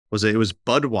was it? It was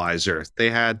Budweiser. They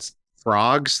had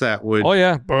frogs that would. Oh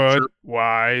yeah,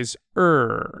 Budweiser.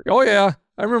 Oh yeah,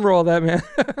 I remember all that, man.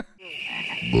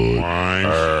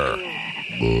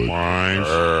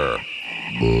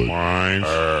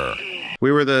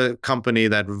 We were the company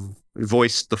that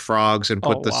voiced the frogs and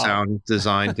put Oh, the wow. sound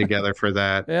design together for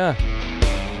that. Yeah.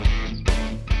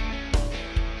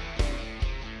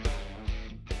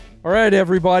 All right,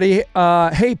 everybody.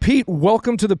 Hey, Pete,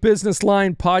 welcome to the Business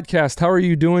Line podcast. How are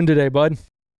you doing today, bud?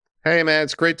 Hey, man,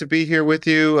 it's great to be here with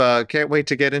you. Can't wait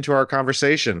to get into our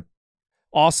conversation.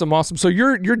 Awesome, awesome. So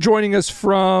you're joining us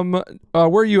from where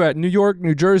are you at? New York,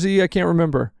 New Jersey? I can't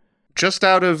remember. Just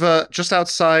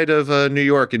outside of New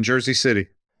York in Jersey City.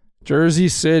 Jersey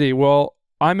City. Well,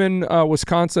 I'm in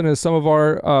Wisconsin, as some of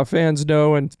our fans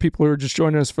know, and people who are just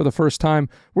joining us for the first time.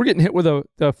 We're getting hit with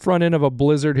the front end of a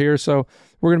blizzard here, so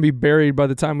we're going to be buried by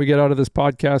the time we get out of this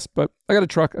podcast. But I got a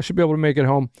truck. I should be able to make it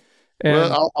home. And,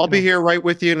 well, I'll be here right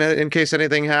with you in case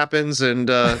anything happens, and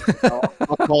I'll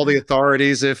call the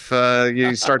authorities if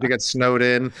you start to get snowed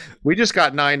in. We just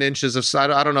got 9 inches of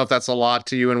snow. I don't know if that's a lot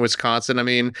to you in Wisconsin. I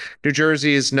mean, New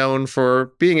Jersey is known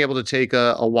for being able to take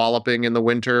a walloping in the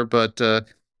winter, but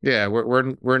yeah,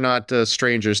 we're not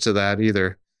strangers to that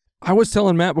either. I was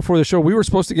telling Matt before the show, we were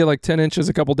supposed to get like 10 inches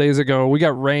a couple days ago. We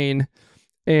got rain.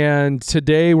 And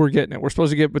today we're getting it. We're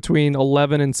supposed to get between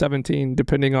 11 and 17,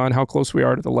 depending on how close we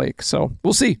are to the lake. So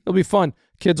we'll see. It'll be fun.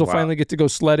 Kids will finally get to go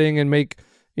sledding and make,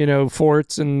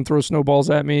 forts and throw snowballs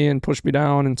at me and push me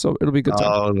down. And so it'll be a good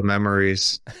time. Oh, the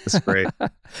memories. That's great.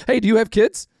 Hey, do you have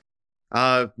kids?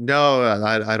 No,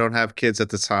 I don't have kids at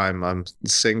the time. I'm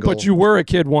single. But you were a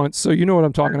kid once, so you know what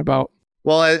I'm talking about.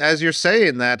 Well, as you're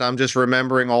saying that, I'm just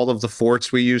remembering all of the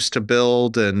forts we used to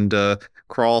build and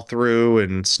crawl through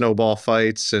and snowball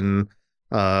fights, and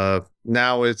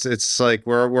now it's like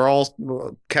we're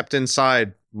all kept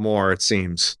inside more, it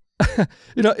seems.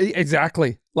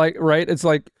 Exactly. Like, right? It's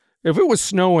like if it was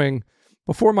snowing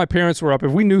before my parents were up,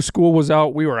 if we knew school was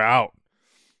out, we were out.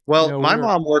 Well, my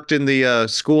mom worked in the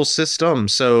school system,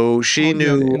 so she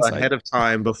knew ahead of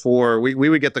time before we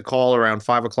would get the call around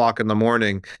 5 o'clock in the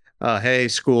morning. Hey,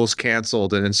 school's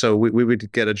canceled, and so we would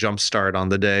get a jump start on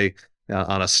the day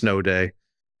on a snow day.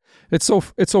 It's so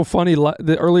funny.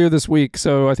 Earlier this week,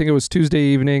 so I think it was Tuesday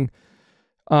evening.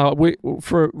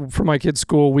 For my kids'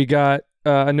 school, we got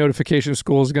a notification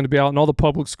school is going to be out, and all the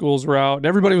public schools were out, and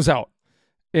everybody was out.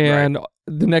 And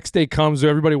the next day comes,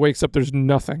 everybody wakes up. There's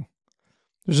nothing.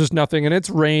 There's just nothing, and it's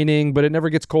raining, but it never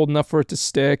gets cold enough for it to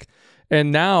stick.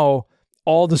 And now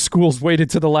all the schools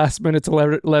waited to the last minute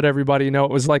to let everybody know.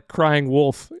 It was like crying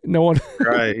wolf. No one,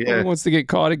 no one wants to get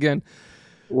caught again.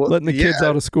 Well, letting the kids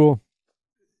out of school.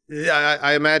 Yeah,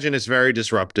 I imagine it's very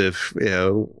disruptive,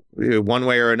 one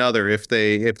way or another. If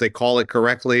they call it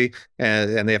correctly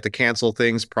and they have to cancel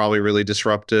things, probably really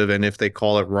disruptive. And if they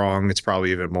call it wrong, it's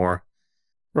probably even more.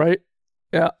 Right?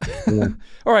 Yeah.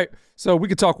 All right. So we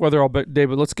could talk weather all day,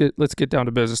 but let's get down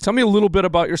to business. Tell me a little bit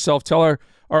about yourself. Tell our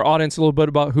audience a little bit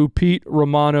about who Pete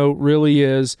Romano really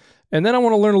is. And then I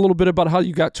want to learn a little bit about how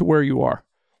you got to where you are.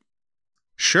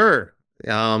 Sure.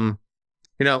 I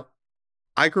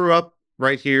grew up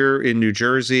right here in New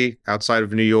Jersey, outside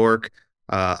of New York.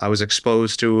 I was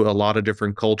exposed to a lot of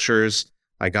different cultures.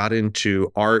 I got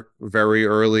into art very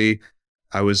early.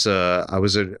 I was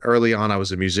early on. I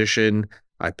was a musician.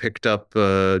 I picked up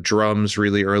drums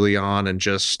really early on, and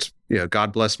just,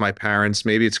 God bless my parents.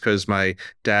 Maybe it's because my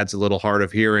dad's a little hard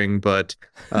of hearing, but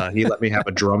he let me have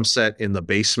a drum set in the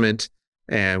basement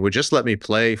and would just let me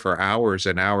play for hours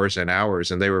and hours and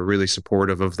hours. And they were really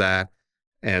supportive of that.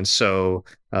 And so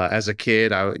as a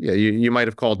kid, you might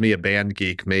have called me a band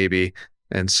geek, maybe.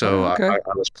 And so I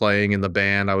was playing in the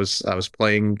band.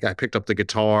 I picked up the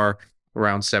guitar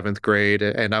around 7th grade,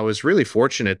 and I was really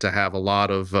fortunate to have a lot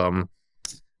of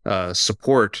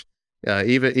support,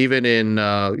 even in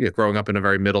growing up in a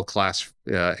very middle class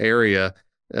area.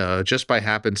 Just by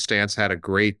happenstance, had a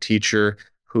great teacher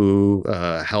who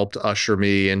helped usher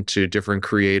me into different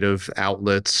creative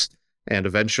outlets, and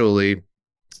eventually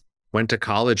went to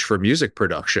college for music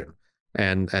production.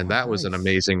 And that was an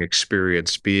amazing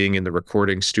experience, being in the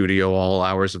recording studio all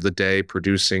hours of the day,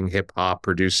 producing hip hop,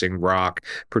 producing rock,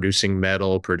 producing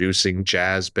metal, producing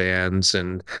jazz bands.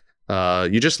 And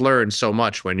you just learn so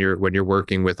much when you're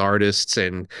working with artists,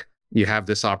 and you have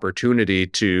this opportunity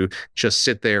to just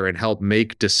sit there and help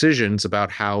make decisions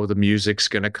about how the music's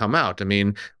going to come out. I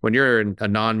mean, when you're a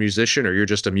non-musician or you're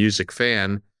just a music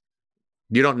fan,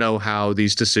 you don't know how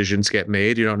these decisions get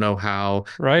made. You don't know how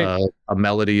a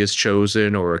melody is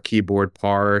chosen, or a keyboard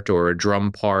part, or a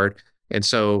drum part. And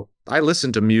so I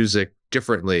listen to music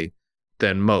differently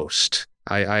than most.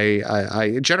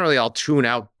 I generally I'll tune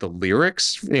out the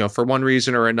lyrics, for one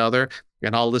reason or another,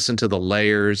 and I'll listen to the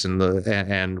layers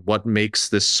and what makes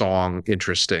this song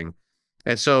interesting.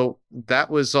 And so that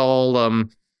was all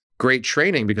great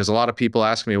training, because a lot of people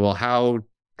ask me, well, how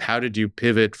did you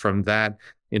pivot from that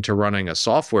into running a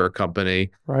software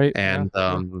company? Right. And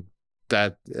Yeah.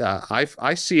 that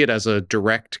I see it as a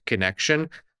direct connection,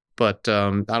 but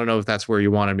I don't know if that's where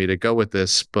you wanted me to go with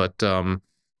this, but the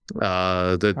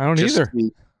I don't just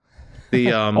either.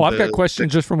 Oh, I've got the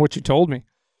questions just from what you told me.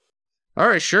 all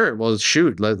right, sure. Well,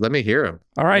 shoot, let me hear them.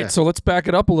 All right, Yeah. so let's back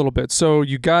it up a little bit. So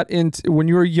you got into when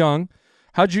you were young.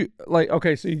 How'd you like?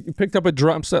 Okay, so you picked up a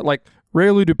drum set. Like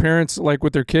rarely do parents like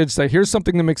with their kids say, "Here's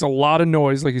something that makes a lot of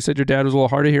noise." Like you said, your dad was a little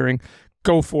hard of hearing.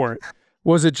 Go for it.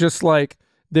 Was it just like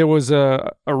there was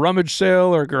a rummage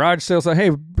sale or a garage sale? So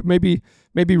hey, maybe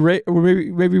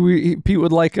Pete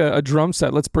would like a drum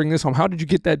set. Let's bring this home. How did you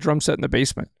get that drum set in the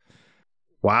basement?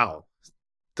 Wow.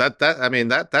 I mean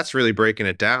that's really breaking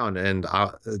it down. And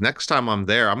next time I'm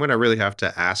there, I'm gonna really have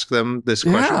to ask them this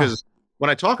question, Yeah. because when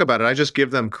I talk about it, I just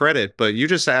give them credit. But you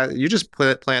just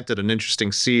planted an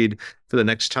interesting seed for the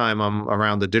next time I'm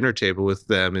around the dinner table with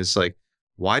them. Is like,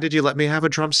 why did you let me have a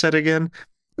drum set again?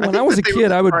 I When I think was that a they were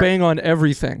kid, I would surprised, bang on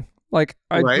everything. Like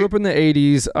I grew right? up in the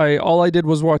 '80s. All I did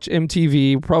was watch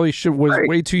MTV. Probably was Right.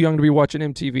 way too young to be watching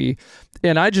MTV,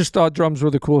 and I just thought drums were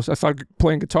the coolest. I thought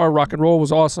playing guitar, rock and roll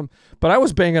was awesome. But I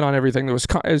was banging on everything. There was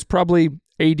probably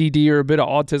ADD or a bit of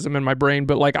autism in my brain.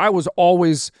 But like I was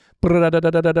always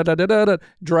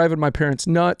driving my parents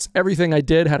nuts. Everything I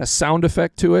did had a sound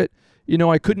effect to it.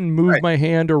 I couldn't move Right. my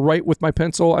hand or write with my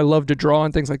pencil. I loved to draw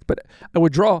and things like. But I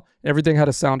would draw. Everything had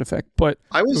a sound effect. But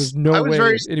there was no I was way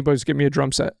very anybody's giving me a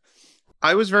drum set.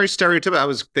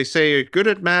 stereotypical. They say you're good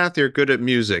at math, you're good at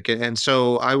music. And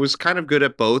so I was kind of good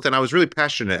at both, and I was really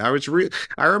passionate.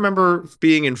 I remember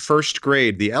being in first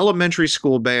grade, the elementary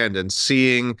school band, and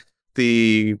seeing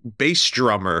the bass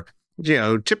drummer,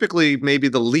 typically maybe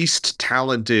the least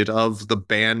talented of the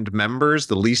band members,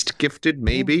 the least gifted,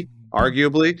 maybe,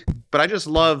 arguably. But I just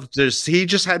loved this. He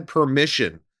just had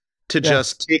permission to Yeah.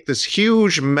 just take this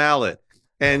huge mallet,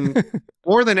 and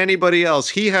more than anybody else,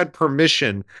 he had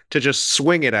permission to just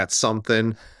swing it at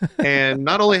something, and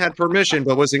not only had permission,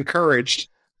 but was encouraged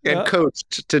and Yeah.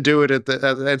 coached to do it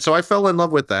and so I fell in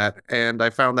love with that, and I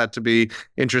found that to be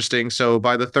interesting. So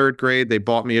by the third grade, they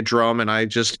bought me a drum, and I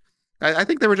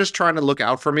think they were just trying to look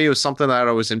out for me. It was something that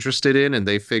I was interested in, and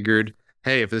they figured,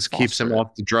 hey, if this keeps him Foster it.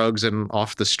 off the drugs and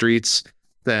off the streets,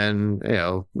 then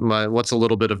what's a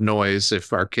little bit of noise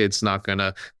if our kid's not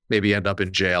gonna maybe end up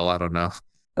in jail? I don't know.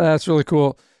 That's really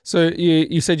cool. So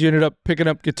you said you ended up picking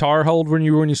up guitar. How old were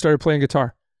you when you started playing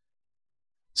guitar?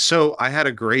 So I had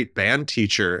a great band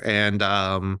teacher, and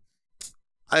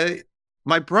I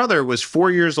my brother was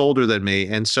 4 years older than me,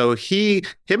 and so him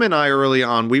and I early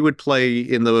on, we would play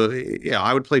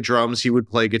I would play drums, he would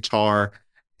play guitar,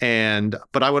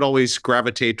 but I would always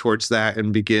gravitate towards that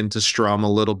and begin to strum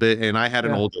a little bit. And I had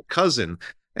an Yeah. older cousin,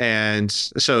 and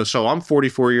so I'm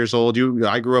 44 years old.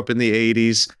 I grew up in the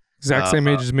 80s. Exact Uh, same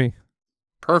age as me.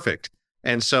 Perfect.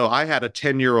 And so I had a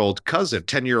 10-year-old cousin,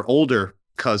 10-year older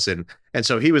cousin. And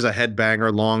so he was a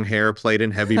headbanger, long hair, played in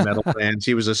heavy metal bands.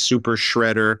 He was a super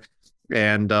shredder,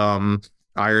 and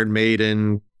Iron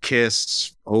Maiden,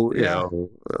 Kiss, Yeah.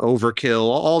 Overkill,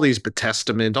 all these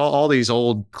Testament, all these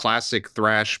old classic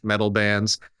thrash metal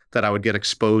bands that I would get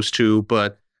exposed to.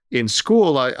 But in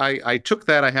school, I took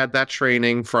that. I had that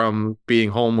training from being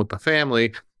home with the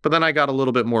family, but then I got a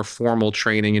little bit more formal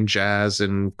training in jazz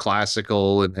and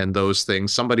classical and those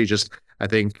things. Somebody just, I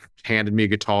think, handed me a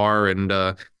guitar, and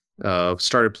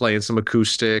started playing some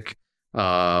acoustic.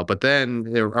 But then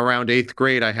around eighth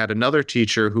grade, I had another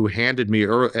teacher who handed me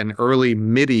an early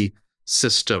MIDI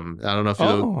system. I don't know if you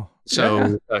know. Oh, yeah.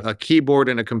 So a keyboard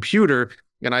and a computer,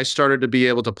 and I started to be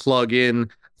able to plug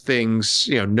in things,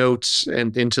 notes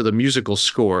and into the musical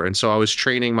score. And so I was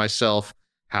training myself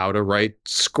how to write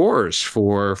scores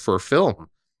for film,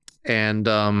 and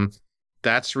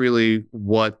that's really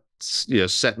what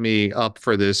set me up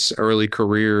for this early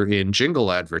career in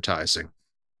jingle advertising.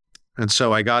 And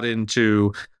so I got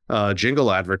into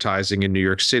jingle advertising in New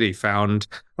York City, found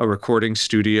a recording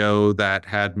studio that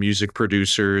had music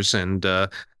producers, and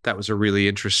that was a really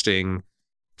interesting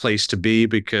place to be,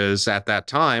 because at that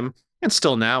time, and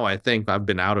still now, I think I've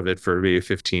been out of it for maybe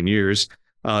 15 years.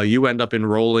 You end up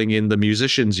enrolling in the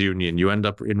musicians union. You end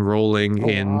up enrolling Oh,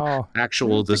 in wow. I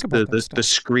actual didn't think about that the stuff.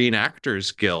 Screen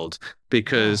Actors Guild, Yeah.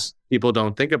 because people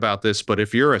don't think about this, but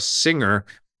if you're a singer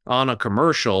on a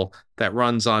commercial that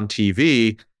runs on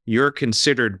TV, you're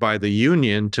considered by the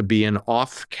union to be an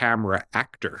off-camera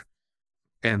actor.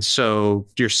 And so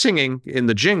you're singing in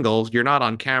the jingle, you're not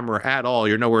on camera at all,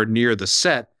 you're nowhere near the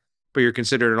set, but you're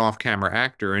considered an off-camera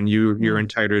actor, and you're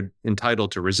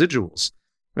entitled to residuals.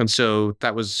 And so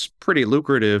that was pretty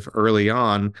lucrative early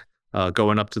on,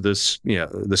 going up to this,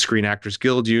 the Screen Actors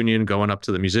Guild Union, going up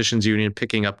to the Musicians Union,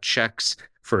 picking up checks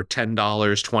for $10,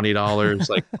 $20,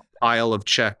 like a pile of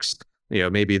checks,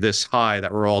 maybe this high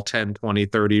that were all $10, $20,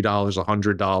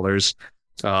 $30,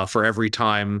 $100 for every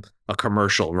time a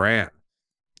commercial ran.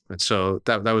 And so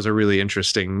that was a really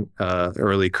interesting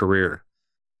early career.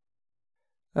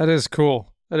 That is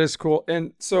cool. That is cool.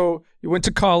 And so you went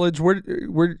to college. Where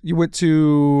you went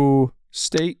to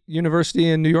State University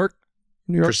in New York?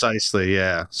 New York? Precisely,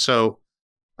 yeah. So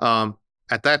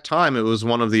at that time, it was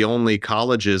one of the only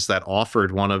colleges that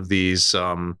offered one of these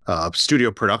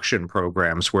studio production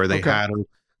programs where they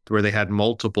had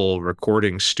multiple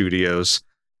recording studios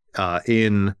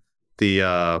in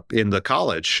the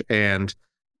college. And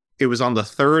it was on the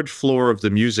third floor of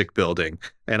the music building.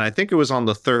 And I think it was on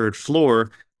the third floor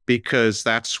because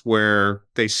that's where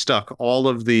they stuck all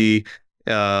of the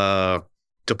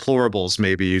deplorables,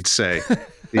 maybe you'd say.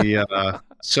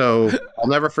 So I'll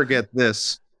never forget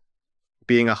this,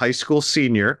 being a high school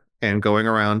senior and going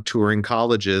around touring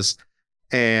colleges,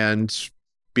 and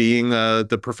being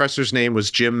the professor's name was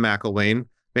Jim McElwain.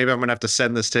 Maybe I'm going to have to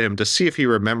send this to him to see if he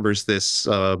remembers this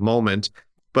moment.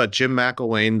 But Jim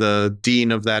McElwain, the dean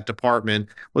of that department,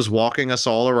 was walking us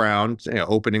all around,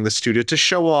 opening the studio to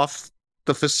show off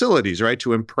the facilities, right?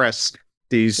 To impress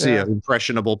these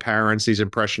impressionable parents, these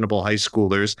impressionable high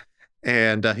schoolers.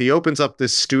 And he opens up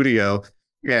this studio,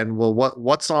 and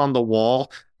what's on the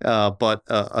wall but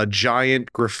a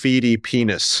giant graffiti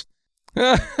penis.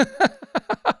 And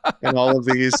all of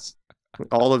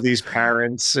these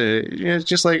parents, it's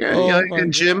just like,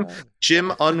 and Jim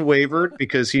unwavered,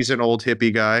 because he's an old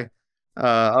hippie guy,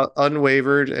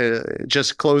 unwavered,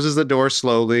 just closes the door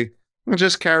slowly and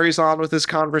just carries on with his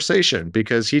conversation,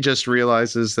 because he just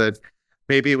realizes that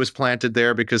maybe it was planted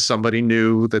there because somebody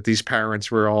knew that these parents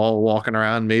were all walking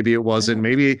around. Maybe it wasn't.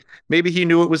 Maybe he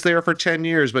knew it was there for 10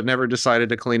 years, but never decided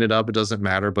to clean it up. It doesn't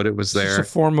matter, but it was there. It's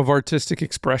a form of artistic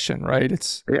expression, right?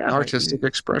 Artistic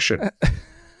expression.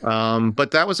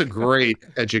 But that was a great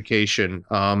education.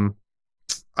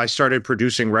 I started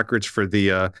producing records for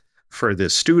the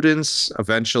students.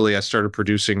 Eventually, I started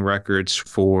producing records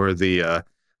for the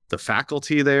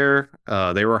faculty there.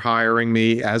 They were hiring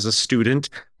me as a student,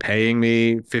 paying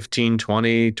me $15,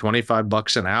 $20,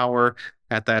 $25 an hour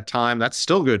at that time. That's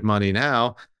still good money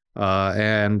now.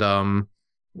 And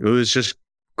it was just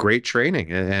great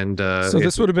training. And so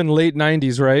this would have been late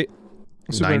 90s, right?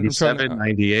 97,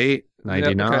 98,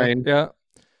 99. Yeah.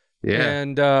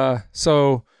 And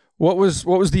so what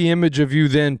was the image of you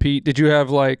then, Pete? Did you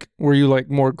have were you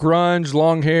more grunge,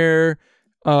 long hair?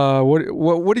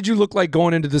 What did you look like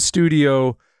going into the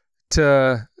studio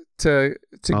to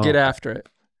get after it?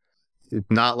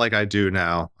 Not like I do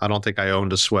now. I don't think I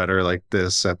owned a sweater like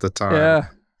this at the time. Yeah.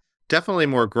 Definitely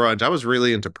more grunge. I was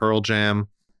really into Pearl Jam.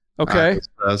 Okay.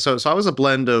 So I was a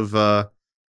blend of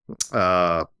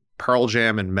Pearl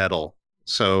Jam and metal.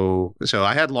 So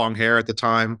I had long hair at the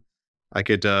time. I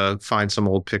could find some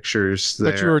old pictures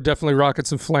there. But you were definitely rocking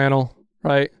some flannel,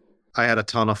 right? I had a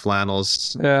ton of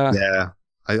flannels. Yeah. Yeah.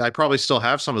 I probably still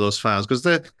have some of those flannels because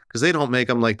they don't make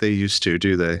them like they used to,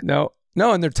 do they? No,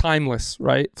 and they're timeless,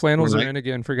 right? Flannels are in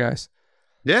again for guys.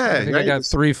 Yeah. I think I got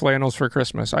 3 flannels for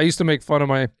Christmas. I used to make fun of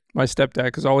my stepdad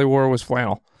because all he wore was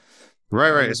flannel.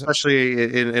 Right.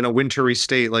 Especially in a wintry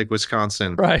state like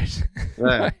Wisconsin. Right.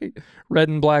 Yeah. Right. Red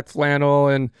and black flannel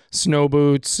and snow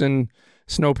boots and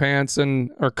snow pants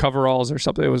or coveralls or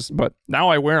something. But now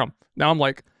I wear them. Now I'm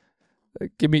like,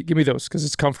 give me those because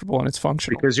it's comfortable and it's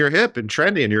functional. Because you're hip and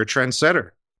trendy and you're a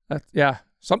trendsetter. Yeah,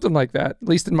 something like that. At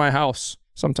least in my house,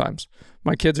 sometimes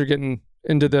my kids are getting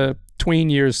into the tween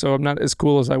years, so I'm not as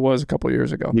cool as I was a couple of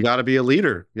years ago. You got to be a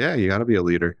leader. Yeah, you got to be a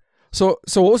leader. So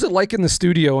what was it like in the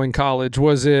studio in college?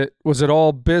 Was it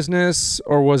all business,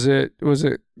 or was it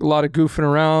a lot of goofing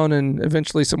around and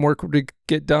eventually some work would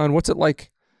get done? What's it like?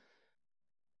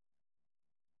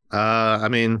 I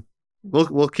mean,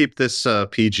 we'll keep this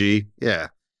PG. Yeah.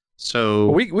 So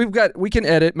we can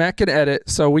edit. Matt can edit,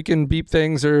 so we can beep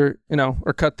things or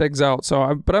cut things out. So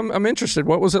I'm interested.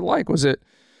 What was it like? Was it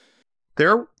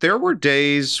there were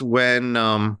days when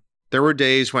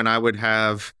I would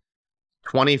have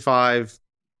 25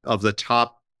 of the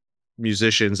top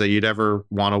musicians that you'd ever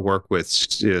want to work with,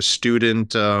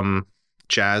 student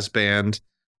jazz band,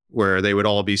 where they would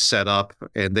all be set up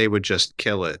and they would just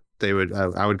kill it.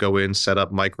 I would go in, set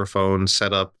up microphones,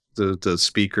 set up the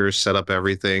speakers, set up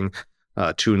everything,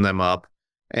 tune them up.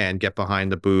 and get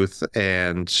behind the booth,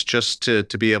 and just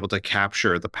to be able to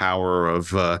capture the power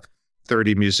of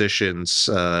 30 musicians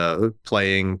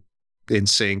playing in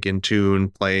sync, in tune,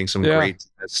 playing some Yeah. great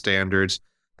standards.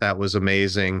 That was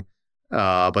amazing.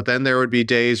 But then there would be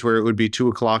days where it would be 2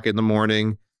 o'clock in the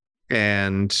morning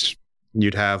and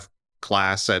you'd have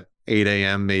class at 8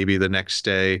 a.m. maybe the next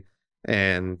day,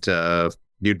 and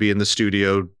you'd be in the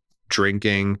studio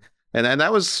drinking. And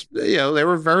that was, they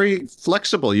were very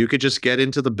flexible. You could just get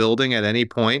into the building at any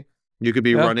point. You could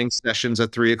be running sessions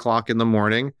at 3 o'clock in the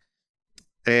morning.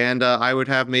 And I would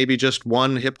have maybe just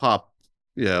one hip hop,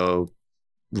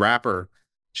 rapper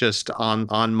just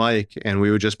on mic, and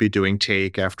we would just be doing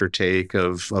take after take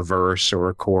of a verse or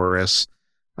a chorus.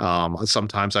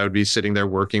 Sometimes I would be sitting there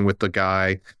working with the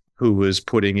guy who was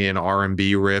putting in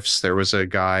R&B riffs. There was a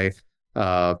guy,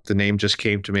 the name just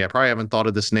came to me. I probably haven't thought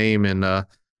of this name in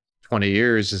 20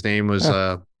 years. His name was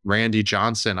Randy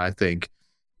Johnson, I think.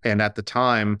 And at the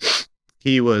time,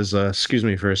 he was, excuse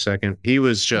me for a second, he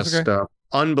was just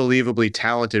unbelievably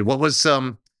talented. What was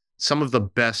some of the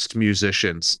best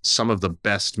musicians? Some of the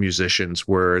best musicians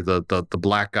were the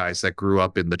black guys that grew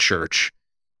up in the church.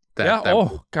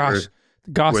 Gosh.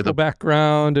 The gospel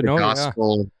background and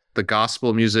the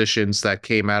gospel musicians that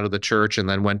came out of the church and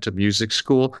then went to music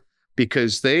school,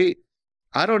 because I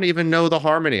don't even know the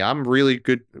harmony. I'm really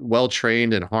good, well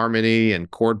trained in harmony and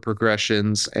chord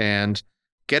progressions, and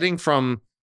getting from,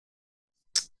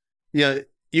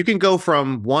 you can go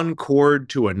from one chord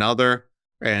to another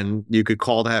and you could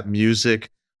call that music.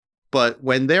 But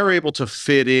when they're able to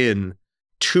fit in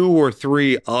 2 or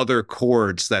 3 other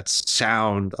chords that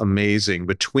sound amazing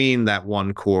between that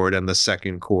one chord and the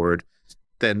second chord,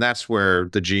 then that's where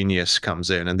the genius comes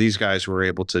in. And these guys were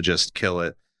able to just kill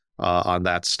it on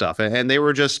that stuff. And they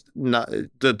were just not,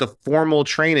 the formal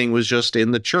training was just in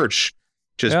the church,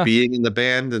 just being in the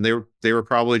band. And they were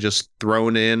probably just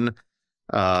thrown in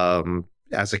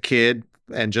as a kid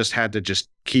and just had to just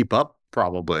keep up,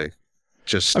 probably.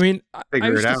 I used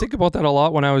to think about that a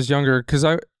lot when I was younger, because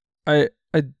I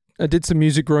did some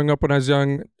music growing up when I was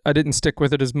young. I didn't stick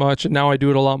with it as much, and now I do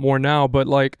it a lot more now. But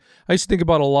like, I used to think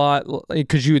about a lot,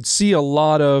 because you would see a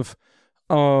lot of,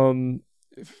 even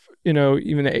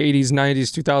the 80s,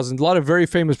 90s, 2000s, a lot of very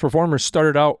famous performers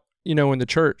started out, in the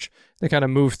church. They kind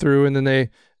of moved through, and then they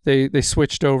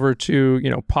switched over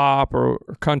to, pop or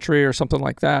country or something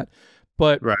like that.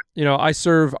 But, I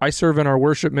serve in our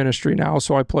worship ministry now,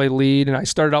 so I play lead, and I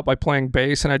started out by playing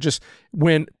bass, and I just,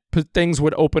 when things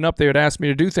would open up, they would ask me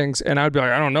to do things, and I'd be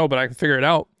like, I don't know, but I can figure it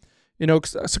out.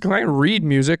 So can I read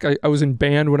music? I was in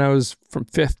band when I was from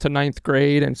 5th to 9th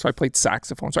grade, and so I played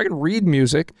saxophone, so I can read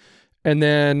music. And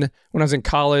then when I was in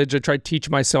college, I tried to teach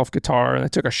myself guitar, and I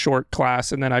took a short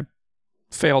class, and then I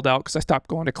failed out because I stopped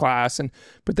going to class,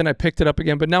 but then I picked it up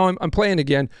again. But now I'm playing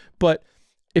again. But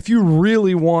if you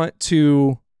really want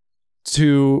to,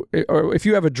 or if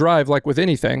you have a drive, like with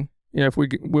anything, if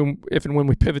and when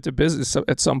we pivot to business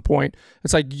at some point,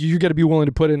 it's like you got to be willing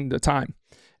to put in the time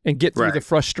and get through the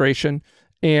frustration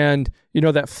and,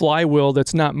 that flywheel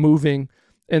that's not moving.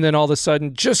 And then all of a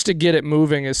sudden, just to get it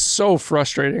moving is so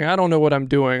frustrating. I don't know what I'm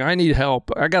doing. I need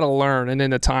help. I got to learn. And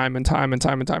then the time. And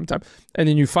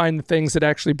then you find the things that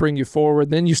actually bring you forward.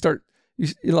 Then you start,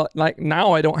 like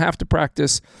now I don't have to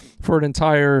practice for an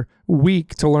entire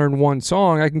week to learn one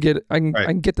song. I can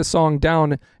get the song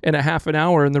down in a half an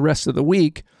hour, and the rest of the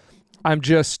week I'm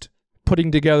just putting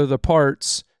together the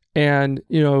parts and,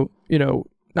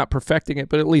 not perfecting it,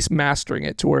 but at least mastering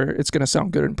it to where it's going to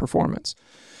sound good in performance.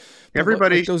 Every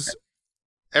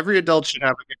adult should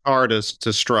have a guitar to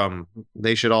strum.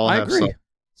 They should all have some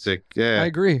music. Yeah, I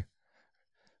agree,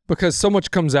 because so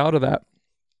much comes out of that.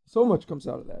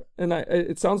 And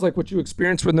it sounds like what you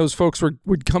experienced when those folks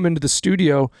would come into the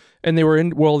studio and they were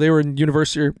in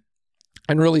university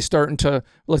and really starting to,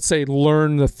 let's say,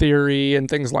 learn the theory and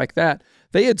things like that.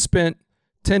 They had spent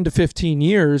 10 to 15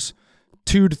 years,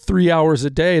 2 to 3 hours a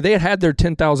day. They had their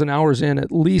 10,000 hours in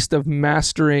at least of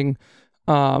mastering,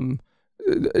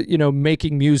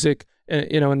 making music,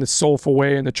 in the soulful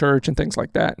way in the church and things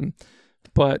like that.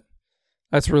 But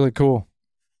that's really cool.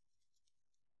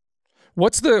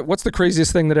 What's the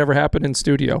craziest thing that ever happened in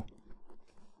studio?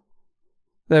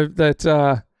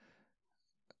 That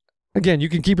again, you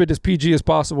can keep it as PG as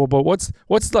possible, but what's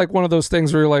like one of those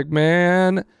things where you're like,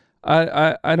 man,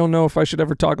 I don't know if I should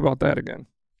ever talk about that again.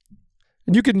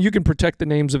 And you can protect the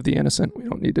names of the innocent. We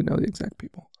don't need to know the exact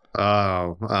people.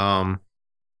 I'm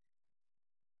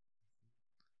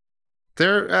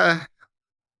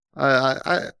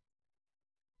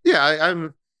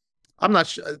not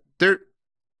sure.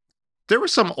 There were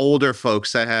some older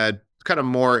folks that had kind of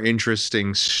more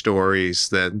interesting stories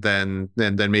than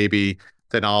maybe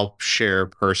than I'll share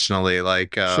personally.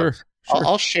 Like Sure. Sure.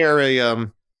 I'll share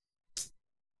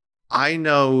I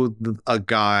know a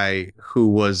guy who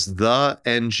was the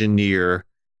engineer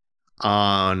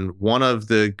on one of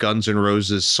the Guns N'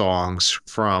 Roses songs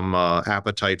from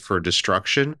Appetite for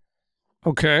Destruction.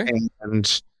 Okay.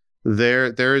 And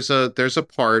there's a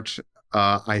part,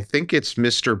 I think it's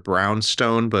Mr.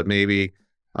 Brownstone, but maybe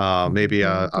I'm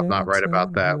not right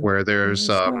about that, where there's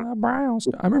Mr.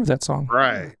 Brownstone. I remember that song.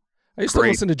 right. I used to Great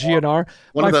listen to song. GNR.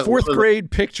 My fourth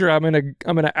grade picture, I'm in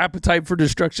a Appetite for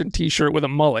Destruction t-shirt with a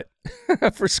mullet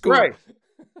for school. Right.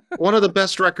 One of the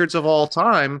best records of all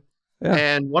time. Yeah.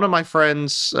 And one of my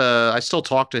friends, I still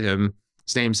talk to him.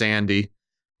 His name's Andy.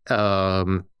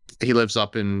 He lives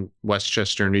up in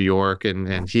Westchester, New York,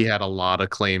 and he had a lot of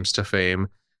claims to fame.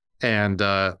 And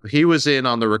he was in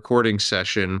on the recording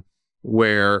session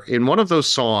where in one of those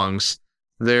songs,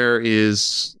 there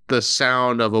is the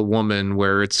sound of a woman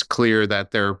where it's clear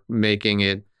that they're making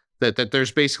it, that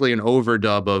there's basically an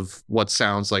overdub of what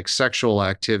sounds like sexual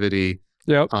activity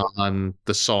on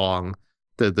the song,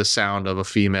 the sound of a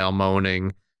female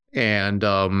moaning. And,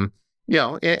 you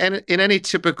know, and in any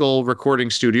typical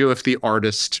recording studio, if the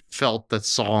artist felt the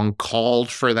song called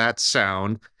for that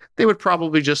sound, they would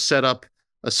probably just set up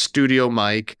a studio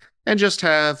mic and just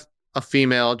have a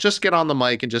female just get on the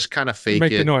mic and just kind of fake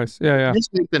make it. the noise. Yeah.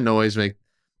 Just make the noise,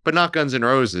 but not Guns N'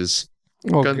 Roses.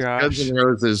 Oh, Guns N'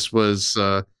 Roses was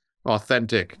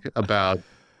authentic about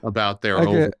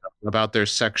their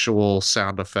sexual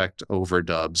sound effect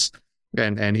overdubs,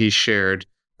 and he shared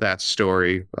that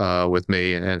story with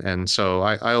me, and so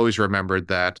I always remembered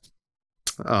that.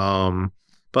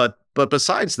 But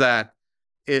besides that,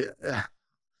 I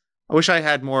wish I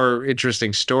had more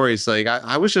interesting stories. Like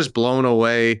I was just blown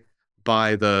away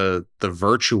by the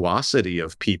virtuosity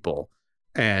of people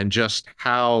and just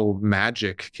how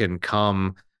magic can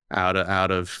come out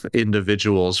of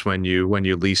individuals when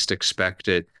you least expect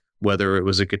it, whether it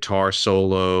was a guitar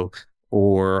solo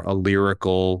or a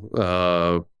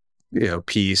lyrical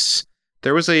piece.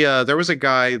 There was a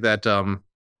guy that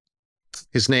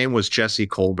his name was Jesse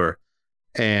Colbert,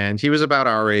 and he was about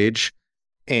our age,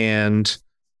 and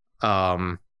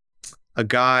a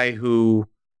guy who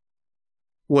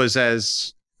was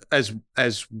as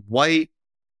white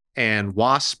and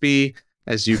waspy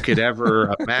as you could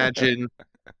ever imagine,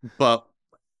 but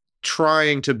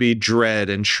trying to be dread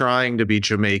and trying to be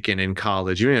Jamaican in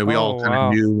college. You know, we all kind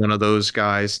of knew one of those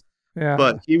guys. Yeah.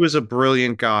 But he was a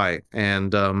brilliant guy,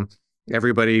 and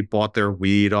everybody bought their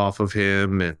weed off of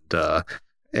him,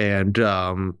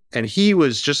 and he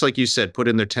was, just like you said, put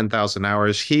in their 10,000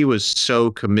 hours. He was so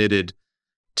committed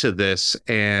to this,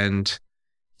 and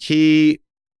he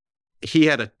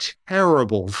had a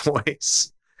terrible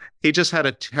voice. He just had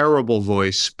a terrible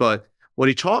voice. But what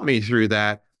he taught me through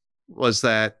that was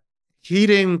that he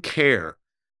didn't care.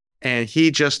 And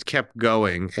he just kept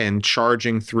going and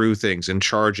charging through things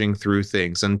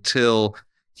until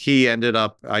he ended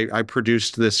up, I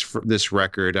produced this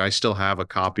record. I still have a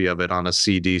copy of it on a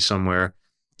CD somewhere.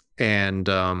 And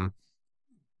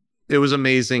it was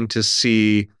amazing to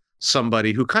see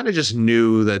somebody who kind of just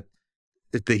knew that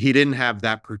he didn't have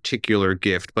that particular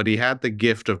gift, but he had the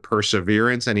gift of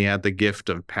perseverance and he had the gift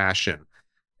of passion.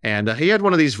 And he had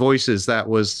one of these voices that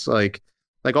was like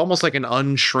almost like an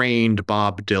untrained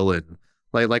Bob Dylan,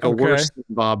 like a worse than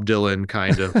Bob Dylan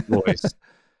kind of voice.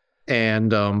 And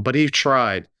but he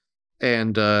tried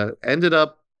and ended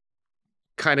up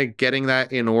kind of getting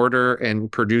that in order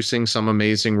and producing some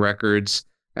amazing records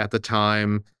at the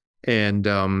time. And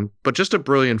but just a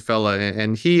brilliant fella,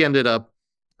 and he ended up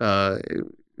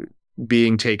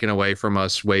being taken away from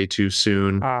us way too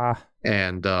soon,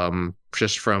 and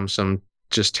just from some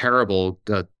just terrible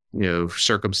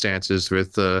circumstances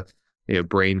with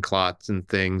brain clots and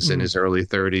things in his early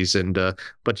 30s. And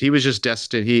but he was just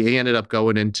destined. He ended up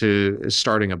going into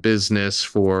starting a business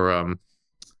for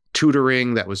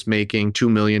tutoring that was making $2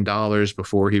 million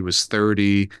before he was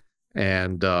 30,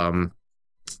 and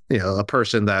a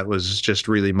person that was just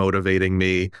really motivating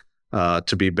me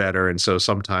to be better. And so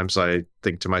sometimes I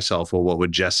think to myself, well, what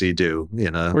would Jesse do?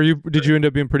 Did you end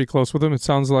up being pretty close with him? It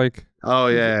sounds like. Oh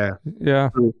yeah.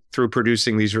 Through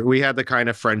producing these, we had the kind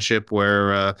of friendship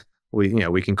where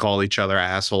we can call each other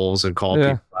assholes and call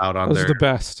people out on those are the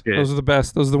best. Shit. Those are the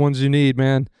best. Those are the ones you need,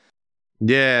 man.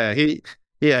 Yeah.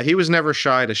 He was never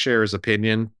shy to share his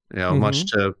opinion,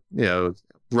 much to,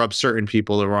 rub certain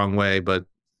people the wrong way. But,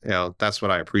 that's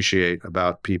what I appreciate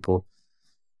about people.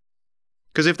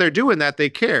 Because if they're doing that, they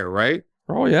care, right?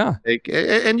 Oh yeah.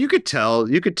 And you could tell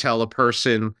a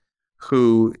person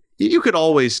who you could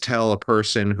always tell a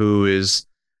person who is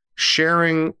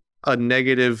sharing a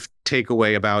negative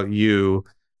takeaway about you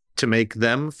to make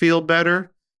them feel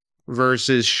better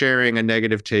versus sharing a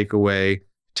negative takeaway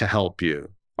to help you.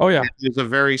 Oh yeah. There's a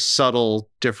very subtle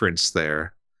difference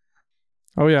there.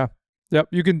 Oh yeah. Yep.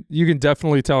 You can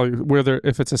definitely tell whether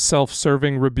if it's a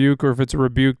self-serving rebuke or if it's a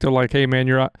rebuke to like, hey man,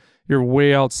 you're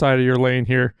way outside of your lane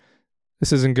here.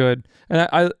 This isn't good.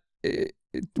 And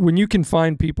when you can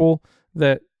find people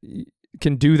that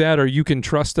can do that, or you can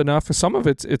trust enough, some of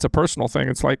it's a personal thing.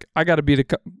 It's like, I got to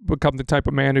become the type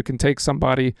of man who can take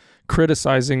somebody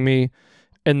criticizing me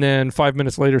and then 5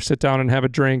 minutes later sit down and have a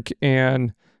drink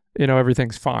and, you know,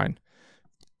 everything's fine.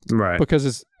 Right.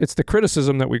 Because it's the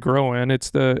criticism that we grow in.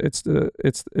 It's you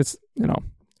know,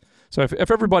 so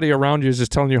if everybody around you is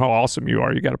just telling you how awesome you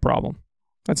are, you got a problem.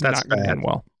 That's not going to end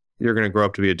well. You're going to grow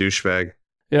up to be a douchebag.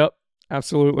 Yep.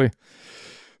 Absolutely.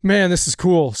 Man, this is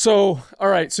cool. So, all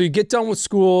right. So you get done with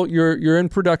school, you're in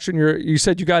production. You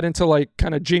said you got into like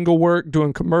kind of jingle work,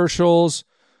 doing commercials.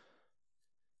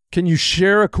 Can you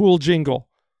share a cool jingle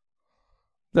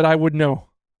that I would know?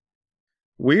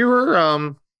 We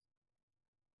were,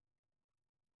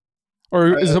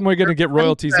 or is somebody going to get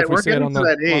royalties if we say it on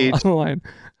the line?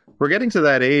 We're getting to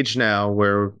that age now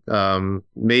where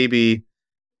maybe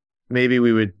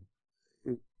we would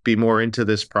be more into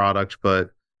this product,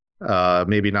 but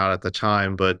maybe not at the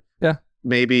time. But yeah,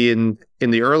 maybe in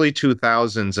the early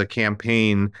 2000s, a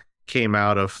campaign came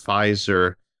out of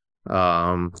Pfizer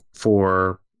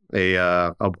for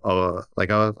I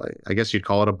guess you'd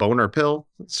call it a boner pill.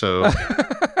 So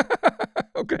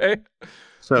okay.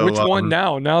 So which one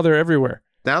now? Now they're everywhere.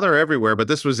 Now they're everywhere, but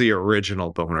this was the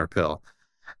original boner pill.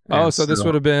 And so this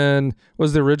would have been,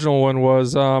 the original one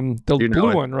was the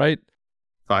blue one, right?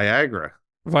 Viagra.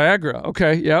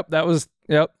 Okay. Yep.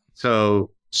 Yep. So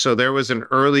there was an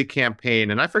early campaign,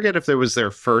 and I forget if there was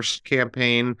their first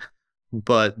campaign,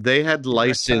 but they had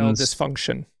licensed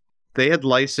dysfunction. They had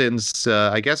licensed,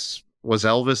 I guess, was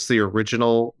Elvis the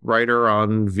original writer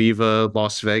on Viva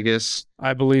Las Vegas?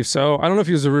 I believe so. I don't know if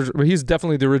he was the original, but he's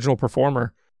definitely the original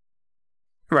performer.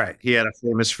 Right. He had a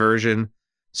famous version.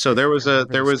 So there was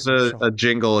a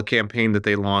jingle, a campaign that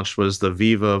they launched was the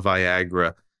Viva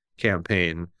Viagra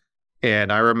campaign.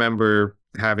 And I remember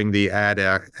having the ad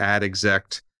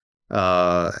exec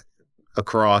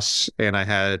across, and I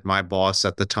had my boss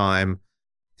at the time,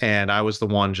 and I was the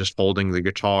one just holding the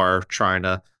guitar trying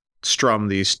to strum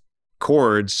these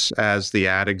chords as the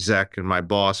ad exec and my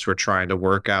boss were trying to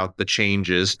work out the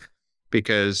changes,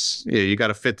 because you got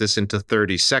to fit this into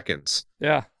 30 seconds.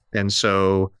 Yeah. And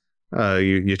so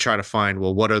you try to find,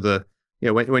 well, what are the,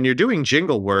 when you're doing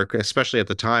jingle work, especially at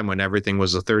the time when everything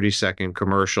was a 30-second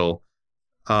commercial,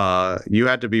 you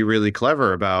had to be really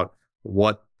clever about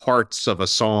what parts of a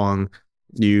song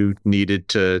you needed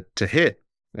to hit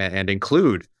and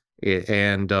include.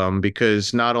 And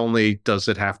because not only does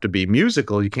it have to be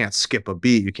musical, you can't skip a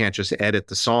beat. You can't just edit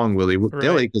the song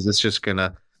willy-nilly, because it's just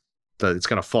it's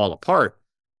gonna fall apart.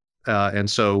 And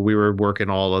so we were working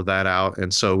all of that out.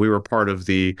 And so we were part of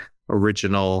the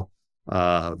original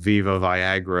Viva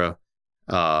Viagra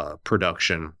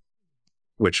production,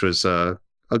 which was a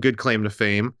good claim to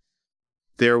fame.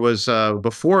 There was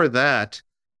before that,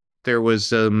 there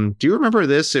was do you remember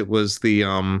this? It was the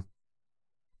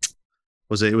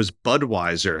it was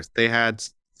Budweiser. They had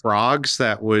frogs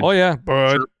that would... Oh yeah,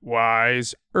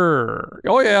 Budweiser.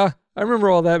 Oh yeah, I remember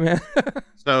all that, man.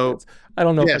 So I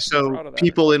don't know. Yeah, so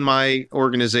people in my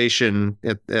organization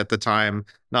at the time,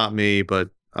 not me, but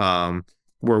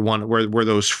were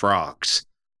those frogs.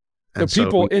 And the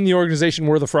people in the organization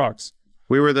were the frogs.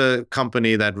 We were the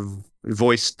company that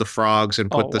voiced the frogs and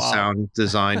put the sound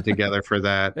design together for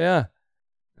that. Yeah.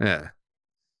 Yeah.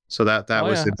 So that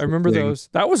was... I remember those.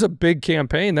 That was a big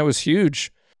campaign. That was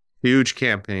huge. Huge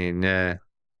campaign, yeah.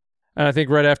 And I think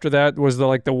right after that was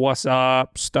the what's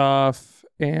up stuff.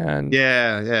 And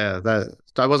yeah, that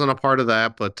I wasn't a part of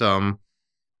that, but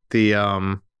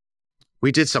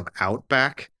we did some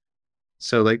Outback.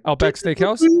 So Outback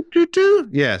Steakhouse?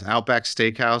 Yes, Outback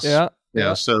Steakhouse.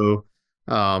 Yeah. So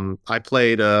I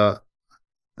played a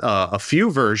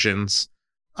few versions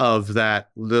of that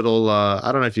little I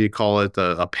don't know if you call it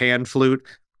a pan flute.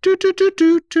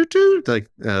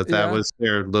 That was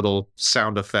their little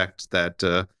sound effect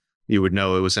that you would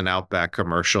know it was an Outback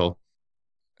commercial.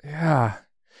 Yeah.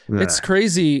 It's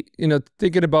crazy,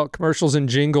 thinking about commercials and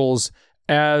jingles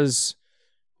as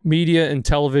media and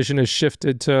television has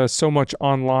shifted to so much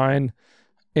online.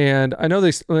 And I know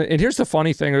and here's the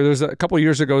funny thing, or there's a couple of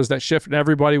years ago is that shift, and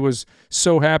everybody was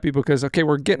so happy because, okay,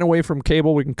 we're getting away from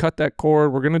cable. We can cut that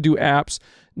cord. We're going to do apps.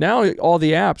 Now all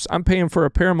the apps, I'm paying for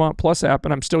a Paramount Plus app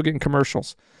and I'm still getting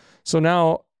commercials. So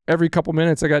now every couple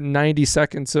minutes I got 90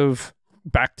 seconds of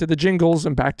back to the jingles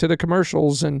and back to the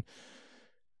commercials. And,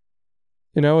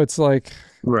 you know, it's like,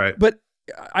 right. But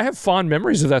I have fond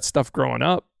memories of that stuff growing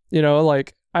up. You know,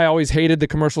 like I always hated the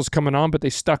commercials coming on, but they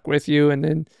stuck with you. And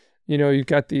then, you know, you've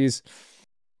got these.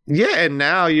 Yeah, and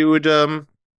now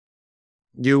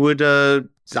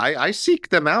I seek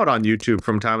them out on YouTube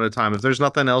from time to time. If there's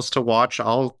nothing else to watch,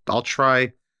 I'll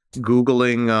try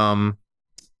Googling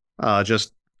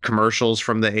just commercials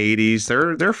from the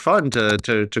 80s. They're fun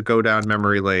to go down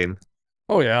memory lane.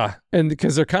 Oh yeah, and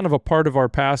because they're kind of a part of our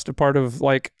past, a part of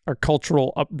like our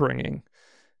cultural upbringing.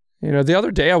 You know, the other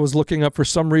day I was looking up, for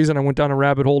some reason, I went down a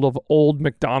rabbit hole of old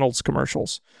McDonald's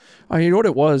commercials. You know what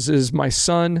it was, is my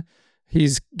son,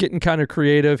 he's getting kind of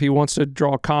creative. He wants to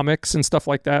draw comics and stuff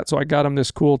like that. So I got him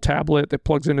this cool tablet that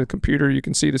plugs into the computer. You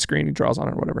can see the screen, he draws on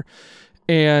it or whatever.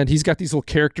 And he's got these little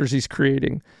characters he's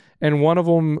creating. And one of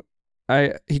them,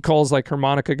 he calls like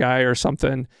harmonica guy or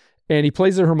something. And he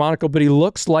plays the harmonica, but he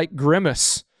looks like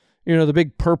Grimace. You know, the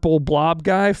big purple blob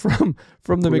guy from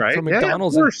McDonald's. Yeah,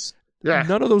 of course. Yeah.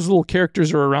 None of those little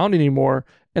characters are around anymore.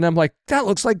 And I'm like, that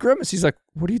looks like Grimace. He's like,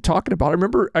 what are you talking about?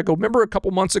 Remember a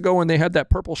couple months ago when they had that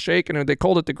purple shake and they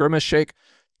called it the Grimace shake?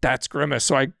 That's Grimace.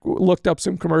 So I looked up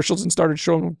some commercials and started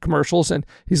showing him commercials. And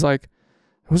he's like,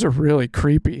 those are really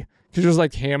creepy. Because there's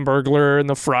like Hamburglar and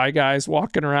the Fry guys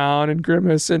walking around and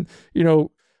Grimace. And, you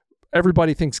know,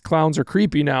 everybody thinks clowns are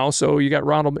creepy now. So you got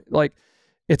Ronald, like,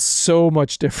 it's so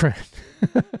much different.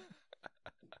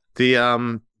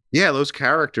 Yeah, those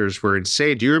characters were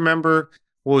insane. Do you remember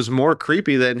what was more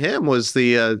creepy than him was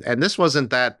and this wasn't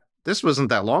that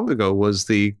long ago, was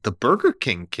the Burger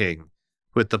King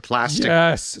with the plastic.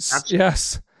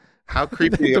 Yes. How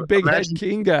creepy. The big head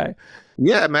king guy.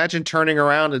 Yeah, imagine turning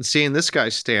around and seeing this guy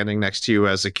standing next to you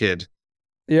as a kid.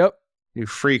 Yep. You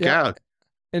freak out.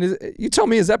 And you tell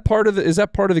me, is that part of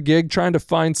the gig, trying to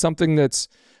find something that's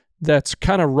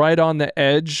kind of right on the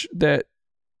edge that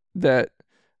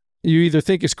you either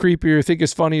think is creepy or think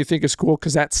is funny, you think is cool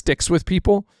because that sticks with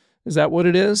people? Is that what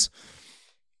it is?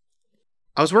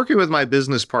 I was working with my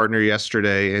business partner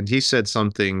yesterday, and he said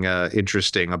something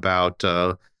interesting about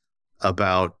digital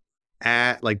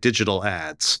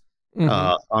ads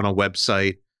on a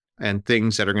website and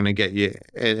things that are going to get you.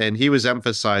 And he was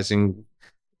emphasizing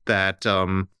that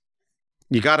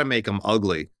you got to make them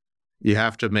ugly. You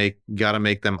got to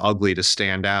make them ugly to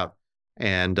stand out.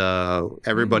 And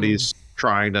everybody's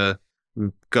trying to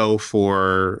go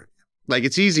for, like,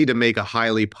 it's easy to make a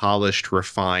highly polished,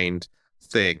 refined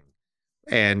thing.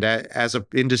 And as an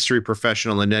industry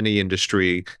professional in any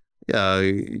industry,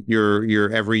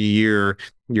 you're every year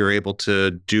you're able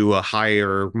to do a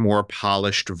higher, more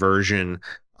polished version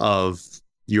of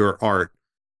your art.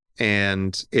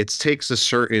 And it takes a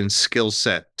certain skill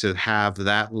set to have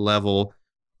that level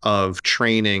of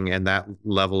training and that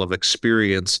level of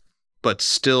experience, but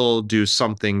still do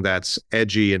something that's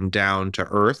edgy and down to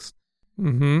earth.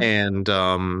 Mm-hmm.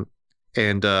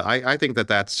 And I think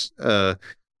that's a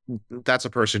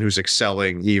person who's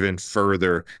excelling even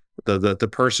further. The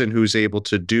person who's able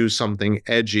to do something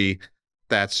edgy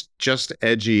that's just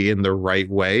edgy in the right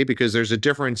way, because there's a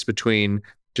difference between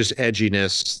just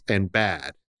edginess and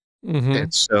bad. Mm-hmm.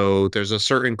 And so there's a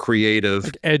certain creative,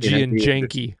 like edgy and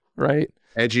janky, right?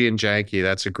 Edgy and janky.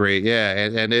 That's a great, yeah.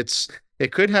 And it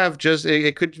could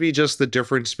be just the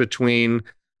difference between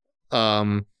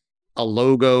a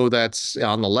logo that's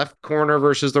on the left corner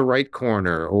versus the right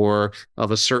corner, or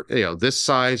of a certain, this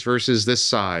size versus this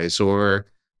size, or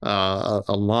a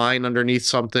line underneath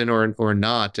something or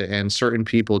not. And certain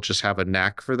people just have a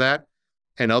knack for that,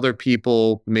 and other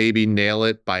people maybe nail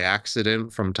it by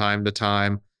accident from time to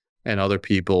time, and other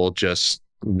people just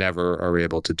never are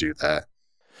able to do that.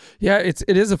 Yeah, it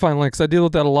is a fine line, because I deal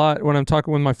with that a lot when I'm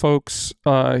talking with my folks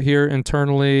here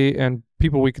internally and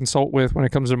people we consult with when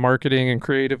it comes to marketing and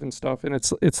creative and stuff. And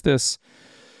it's this,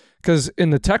 because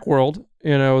in the tech world,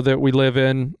 that we live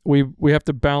in, we have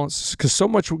to balance, because so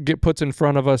much puts in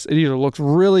front of us. It either looks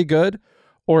really good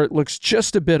or it looks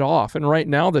just a bit off. And right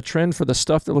now the trend for the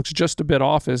stuff that looks just a bit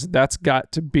off is that's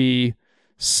got to be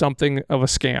something of a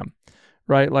scam,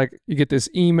 right? Like you get this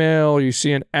email, you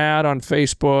see an ad on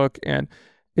Facebook, and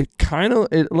it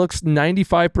looks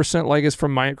 95% like it's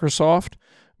from Microsoft,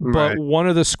 but one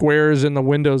of the squares in the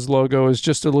Windows logo is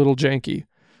just a little janky.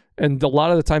 And a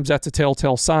lot of the times that's a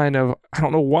telltale sign of, I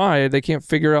don't know why they can't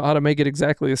figure out how to make it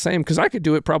exactly the same, because I could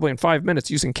do it probably in 5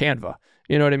 minutes using Canva.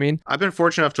 You know what I mean? I've been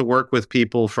fortunate enough to work with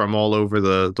people from all over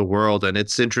the world, and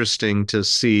it's interesting to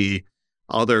see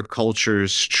other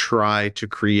cultures try to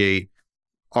create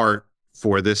art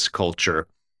for this culture.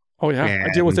 Oh yeah,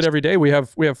 I deal with And it every day. We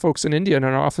have folks in India, and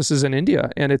our office is in India,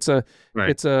 and it's a right.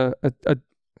 it's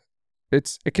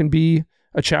it can be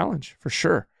a challenge for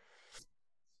sure.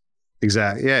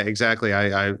 Exactly. Yeah, exactly.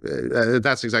 I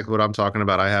that's exactly what I'm talking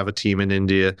about. I have a team in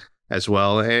India as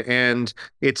well, and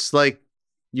it's like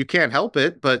you can't help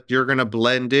it, but you're going to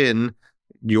blend in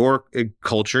your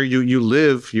culture.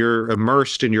 You're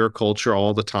immersed in your culture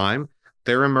all the time.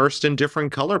 They're immersed in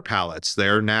different color palettes.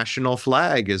 Their national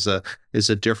flag is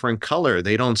a different color.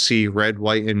 They don't see red,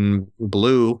 white, and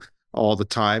blue all the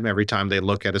time. Every time they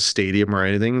look at a stadium or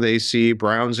anything, they see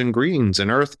browns and greens and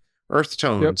earth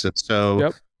tones. Yep. And so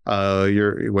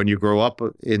Yep. when you grow up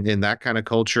in that kind of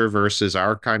culture versus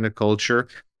our kind of culture,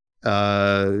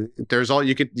 there's all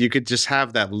you could just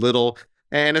have that little,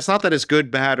 and it's not that it's good,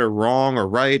 bad, or wrong or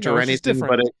right No, or it's just anything,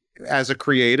 different. but as a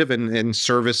creative and in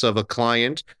service of a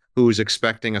client who's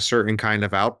expecting a certain kind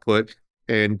of output,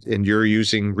 and you're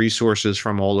using resources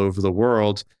from all over the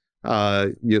world,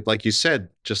 like you said,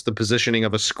 just the positioning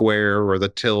of a square or the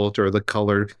tilt or the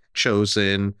color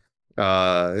chosen,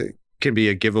 can be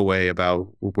a giveaway about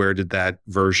where did that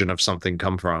version of something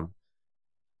come from.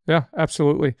 Yeah,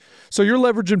 absolutely. So you're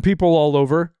leveraging people all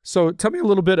over. So tell me a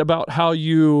little bit about how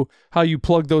you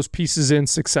plug those pieces in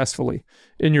successfully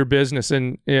in your business.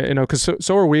 And because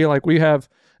so are we. Like we have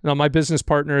my business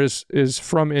partner is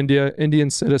from India, Indian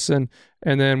citizen,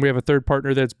 and then we have a third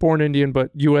partner that's born Indian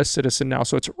but U.S. citizen now.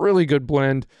 So it's a really good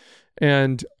blend.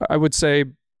 And I would say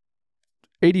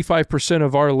 85%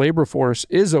 of our labor force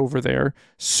is over there,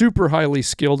 super highly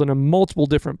skilled and in multiple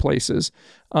different places.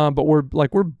 But we're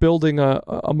building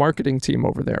a marketing team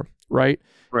over there, right?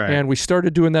 Right. And we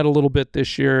started doing that a little bit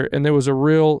this year, and there was a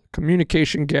real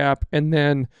communication gap and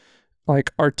then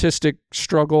like artistic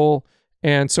struggle.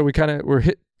 And so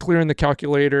we're clearing the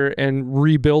calculator and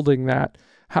rebuilding that.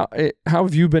 How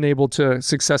have you been able to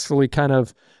successfully kind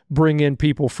of bring in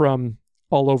people from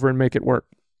all over and make it work?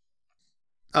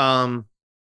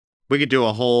 We could do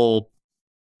a whole,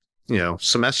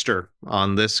 semester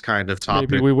on this kind of topic.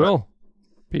 Maybe we will,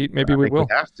 Pete. Maybe we will.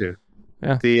 We have to.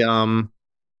 Yeah.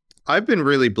 I've been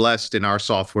really blessed in our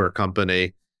software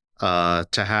company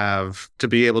to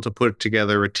be able to put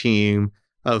together a team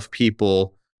of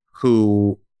people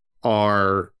who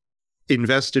are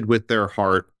invested with their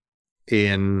heart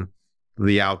in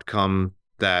the outcome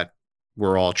that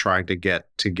we're all trying to get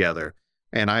together.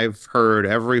 And I've heard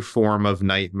every form of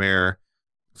nightmare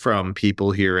from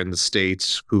people here in the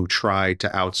States who try to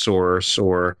outsource,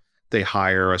 or they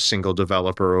hire a single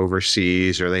developer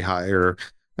overseas, or they hire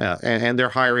and they're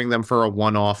hiring them for a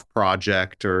one-off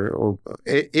project, or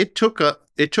it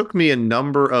took me a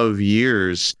number of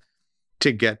years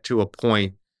to get to a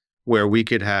point where we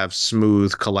could have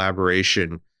smooth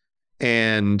collaboration.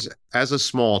 And as a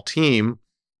small team,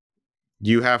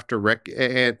 you have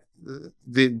to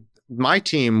my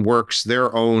team works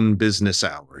their own business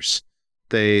hours.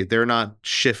 They're not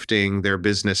shifting their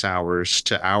business hours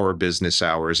to our business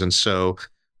hours. And so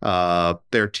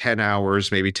they're 10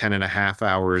 hours, maybe 10 and a half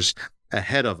hours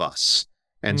ahead of us.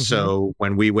 And so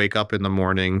when we wake up in the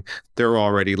morning, they're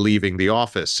already leaving the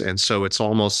office. And so it's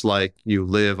almost like you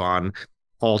live on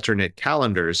alternate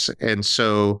calendars. And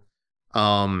so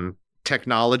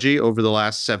technology over the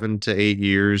last 7 to 8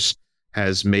 years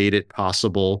has made it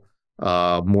possible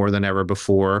more than ever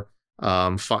before.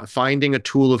 Finding a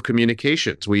tool of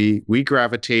communications. We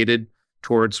gravitated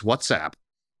towards WhatsApp,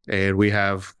 and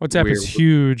WhatsApp is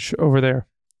huge over there.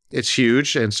 It's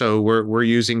huge, and so we're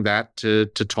using that to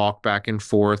talk back and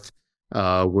forth.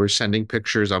 We're sending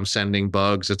pictures. I'm sending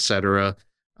bugs, etc.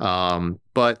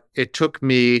 But it took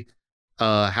me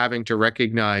having to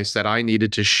recognize that I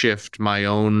needed to shift my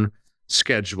own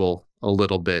schedule a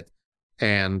little bit,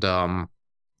 and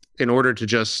in order to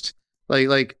just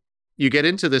like you get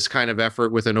into this kind of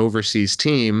effort with an overseas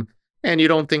team, and you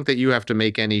don't think that you have to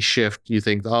make any shift. You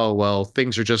think, oh, well,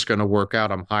 things are just going to work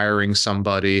out. I'm hiring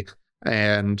somebody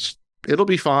and it'll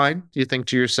be fine. You think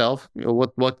to yourself,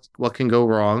 what can go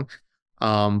wrong?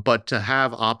 But to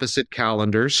have opposite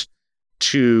calendars,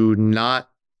 to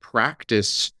not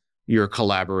practice your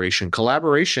collaboration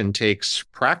takes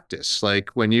practice. Like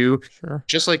when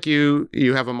just like you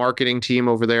have a marketing team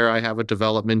over there, I have a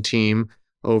development team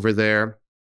over there.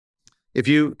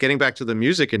 Getting back to the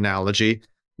music analogy,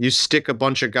 you stick a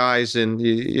bunch of guys in,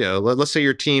 let's say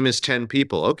your team is 10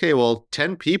 people. Okay, well,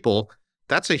 10 people,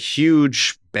 that's a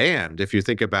huge band if you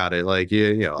think about it. Like,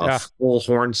 a full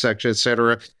horn section,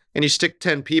 etc. and you stick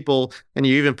 10 people and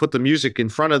you even put the music in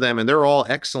front of them and they're all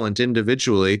excellent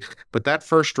individually, but that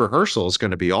first rehearsal is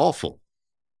going to be awful.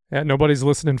 Yeah, nobody's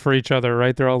listening for each other,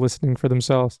 right? They're all listening for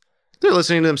themselves. They're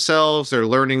listening to themselves. They're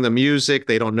learning the music.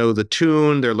 They don't know the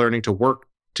tune. They're learning to work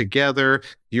together.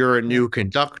 You're a new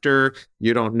conductor.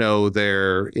 You don't know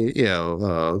their,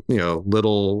 little,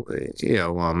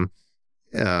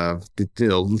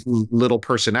 little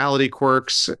personality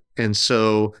quirks. And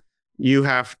so you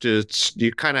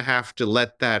kind of have to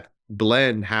let that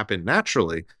blend happen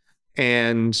naturally.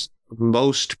 And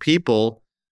most people,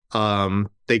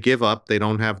 they give up. They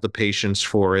don't have the patience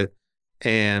for it,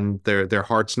 and their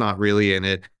heart's not really in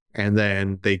it. And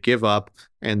then they give up,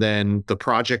 and then the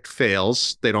project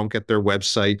fails. They don't get their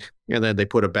website, and then they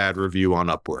put a bad review on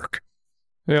Upwork.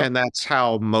 Yeah. And that's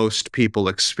how most people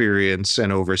experience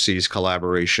an overseas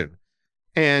collaboration.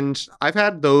 And I've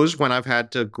had those when I've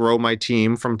had to grow my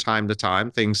team from time to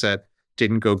time, things that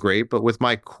didn't go great. But with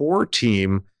my core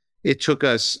team, it took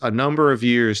us a number of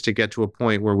years to get to a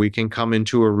point where we can come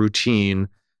into a routine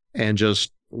and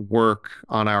just work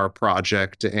on our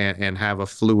project and have a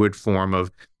fluid form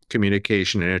of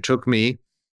communication. And it took me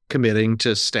committing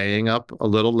to staying up a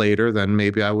little later than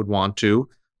maybe I would want to,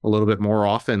 a little bit more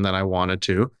often than I wanted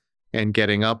to, and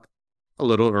getting up a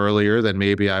little earlier than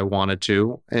maybe I wanted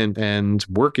to, and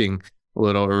working a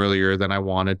little earlier than I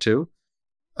wanted to.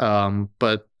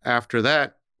 But after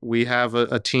that, we have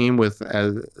a team with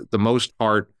the most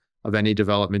part of any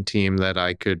development team that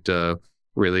I could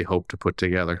really hope to put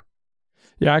together.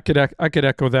 Yeah, I could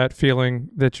echo that feeling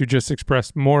that you just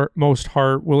expressed. Most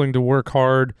heart, willing to work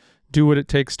hard, do what it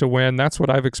takes to win. That's what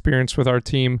I've experienced with our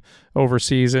team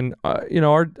overseas. And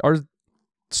our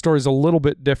story is a little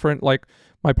bit different. Like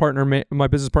my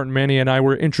business partner Manny, and I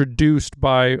were introduced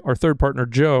by our third partner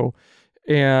Joe,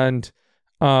 and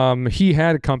he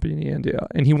had a company in India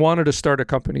and he wanted to start a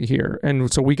company here.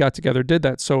 And so we got together, did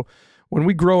that. So when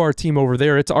we grow our team over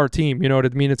there, it's our team, you know what I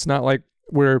mean? It's not like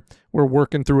we're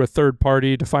working through a third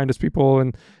party to find us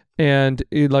people. And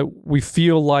like, we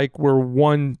feel like we're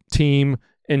one team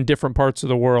in different parts of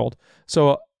the world.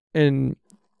 So, and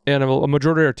a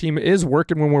majority of our team is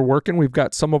working when we're working. We've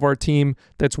got some of our team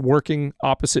that's working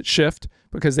opposite shift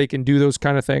because they can do those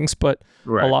kind of things. But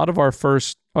right. a lot of our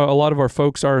folks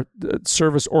are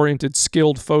service-oriented,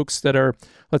 skilled folks that are,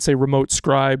 let's say, remote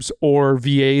scribes or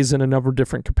VAs in a number of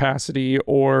different capacity,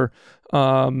 or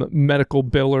medical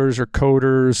billers or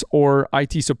coders or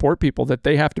IT support people that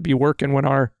they have to be working when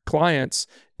our clients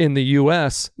in the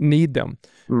U.S. need them,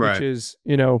 right. which is,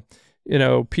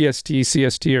 PST,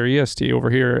 CST, or EST over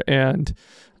here. And,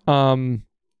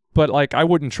 but like, I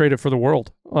wouldn't trade it for the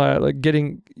world.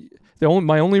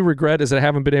 My only regret is that I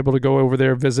haven't been able to go over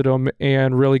there, visit them,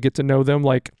 and really get to know them,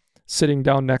 like sitting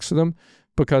down next to them,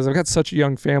 because I've got such a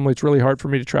young family. It's really hard for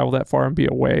me to travel that far and be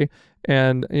away.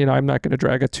 And, I'm not going to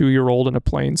drag a 2-year-old in a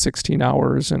plane 16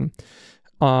 hours. And,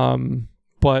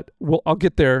 but I'll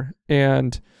get there.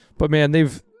 But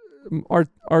man,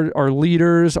 our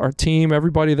leaders, our team,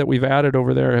 everybody that we've added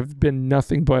over there have been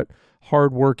nothing but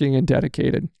hardworking and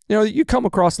dedicated. You come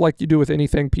across, like you do with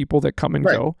anything, people that come and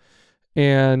right. go.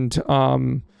 And,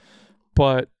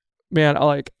 but man,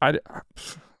 I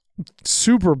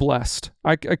super blessed.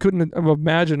 I couldn't have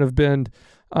imagined have been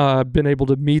able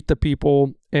to meet the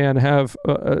people and have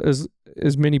as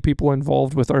many people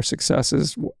involved with our success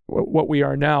as what we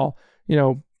are now,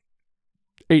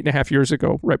 8.5 years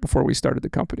ago, right before we started the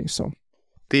company. So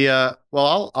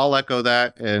I'll echo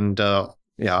that. And,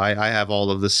 I have all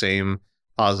of the same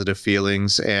positive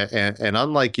feelings, and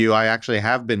unlike you, I actually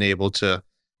have been able to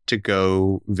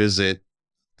go visit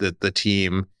the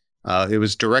team. It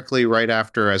was directly right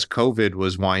after as COVID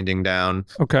was winding down.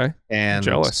 Okay. And I'm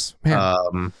jealous.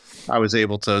 Man. I was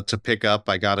able to pick up,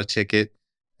 I got a ticket,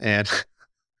 and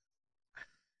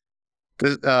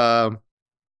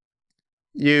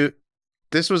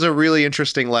this was a really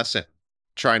interesting lesson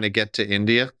trying to get to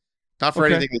India. Not for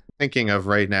anything you're thinking of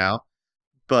right now,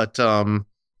 but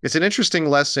it's an interesting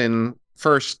lesson.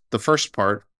 The first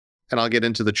part, and I'll get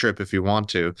into the trip if you want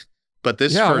to. But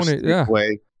this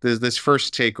this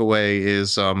first takeaway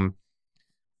is,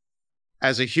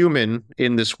 as a human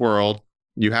in this world,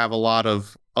 you have a lot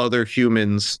of other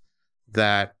humans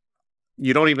that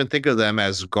you don't even think of them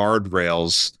as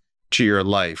guardrails to your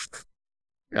life.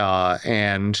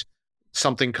 And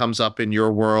something comes up in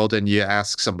your world and you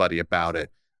ask somebody about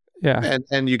it. Yeah.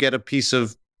 And you get a piece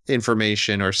of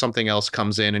information, or something else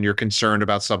comes in and you're concerned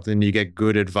about something, you get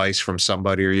good advice from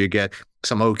somebody, or you get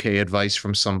some okay advice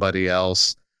from somebody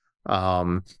else.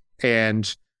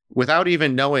 And without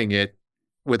even knowing it,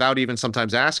 without even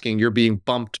sometimes asking, you're being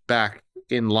bumped back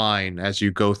in line as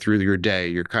you go through your day.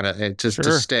 You're kind of to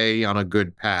Sure. stay on a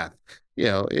good path. You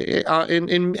know,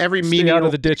 in every Stay out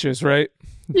of the ditches, right?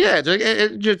 yeah,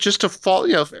 just to fall,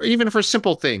 you know, even for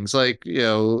simple things like,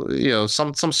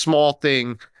 some small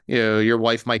thing, your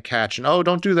wife might catch and, oh,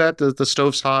 don't do that. The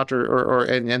stove's hot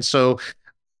and so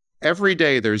every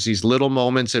day there's these little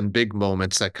moments and big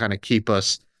moments that kind of keep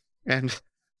us. And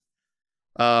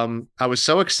I was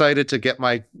so excited to get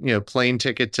my, plane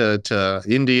ticket to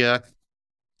India.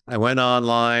 I went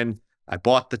online, I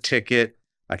bought the ticket.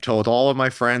 I told all of my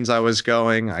friends I was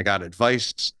going. I got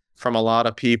advice from a lot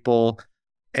of people.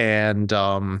 And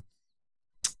I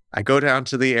go down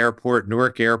to the airport,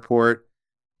 Newark Airport,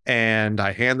 and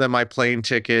I hand them my plane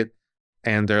ticket.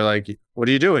 And they're like, what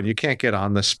are you doing? You can't get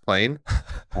on this plane.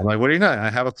 I'm like, what are you doing? I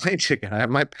have a plane ticket. I have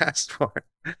my passport.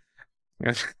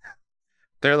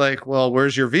 They're like, well,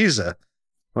 where's your visa?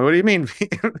 Well, what do you mean?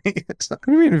 What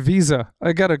do you mean visa?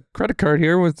 I got a credit card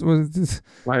here with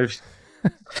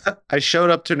I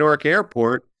showed up to Newark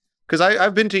Airport because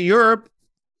I've been to Europe.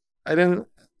 I didn't,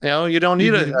 you don't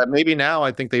need it. Maybe now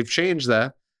I think they've changed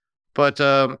that. But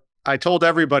I told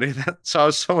everybody that, so I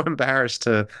was so embarrassed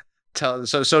to tell.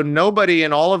 So nobody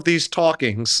in all of these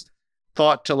talkings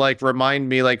thought to like remind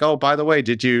me, like, oh, by the way,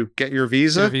 did you get your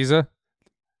visa? Visa?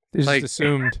 They just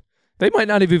assumed. They might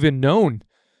not have even known,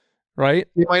 right?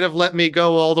 They might have let me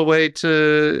go all the way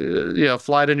to,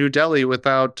 fly to New Delhi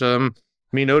without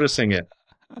me noticing it.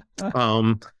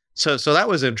 So that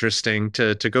was interesting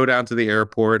to go down to the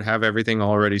airport, have everything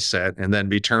already set, and then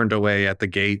be turned away at the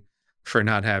gate for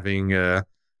not having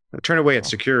turned away at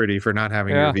security for not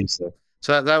having your visa.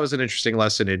 So that was an interesting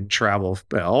lesson in travel.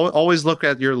 Always look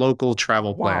at your local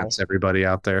travel plans, everybody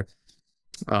out there.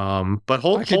 But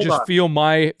I could just feel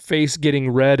my face getting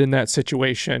red in that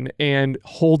situation and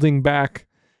holding back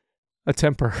a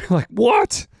temper. Like,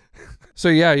 what? So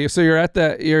yeah, you're at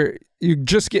that. You're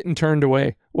just getting turned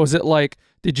away. Was it like?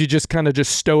 Did you just kind of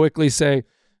just stoically say,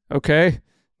 okay,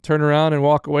 turn around and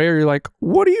walk away? Or you're like,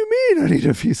 what do you mean I need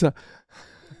a visa?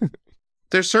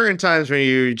 There's certain times when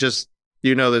you just,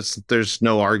 there's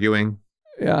no arguing.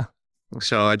 Yeah.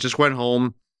 So I just went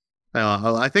home.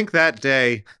 I think that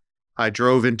day I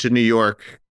drove into New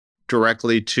York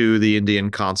directly to the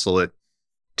Indian consulate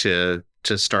to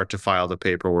start to file the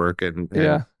paperwork and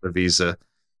the visa.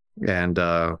 And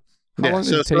how long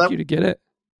did it take you to get it?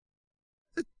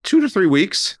 2 to 3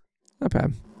 weeks. Not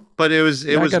bad. But it was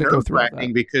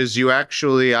nerve-wracking because you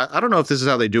actually, I don't know if this is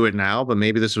how they do it now, but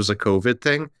maybe this was a COVID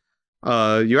thing.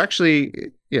 You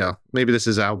actually, maybe this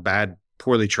is how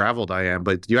poorly traveled I am,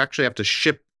 but you actually have to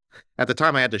ship. At the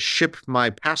time, I had to ship my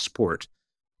passport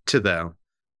to them.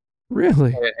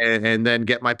 Really? And then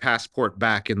get my passport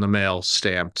back in the mail,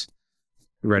 stamped,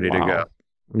 ready to go.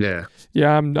 Yeah.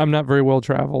 Yeah, I'm not very well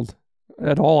traveled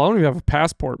at all. I don't even have a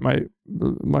passport. My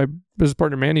business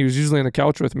partner Manny, who's usually on the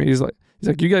couch with me, he's like,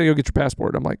 you gotta go get your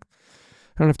passport. I'm like,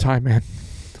 I don't have time, man.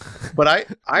 But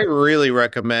I really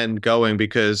recommend going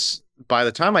because by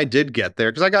the time I did get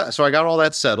there, because I got all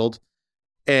that settled,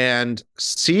 and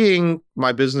seeing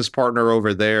my business partner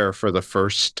over there for the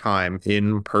first time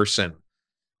in person,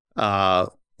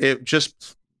 it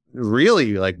just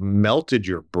really like melted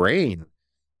your brain,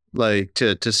 like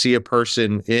to see a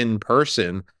person in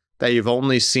person that you've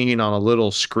only seen on a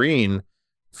little screen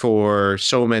for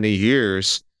so many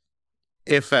years,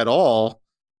 if at all,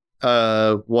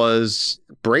 was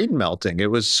brain melting.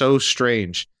 It was so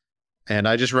strange. And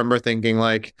I just remember thinking,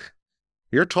 like,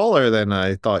 you're taller than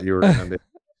I thought you were going to be.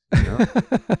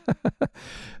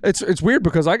 It's weird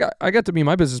because I got to meet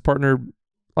my business partner.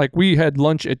 Like, we had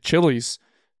lunch at Chili's,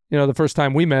 the first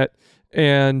time we met.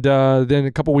 And then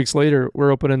a couple weeks later,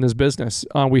 we're opening this business.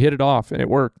 We hit it off and it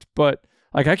worked. But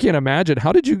like, I can't imagine,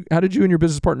 how did you and your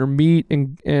business partner meet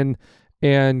and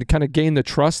kind of gain the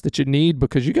trust that you need,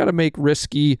 because you got to make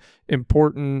risky,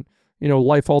 important,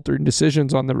 life altering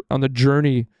decisions on the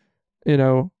journey,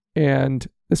 and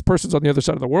this person's on the other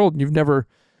side of the world and you've never,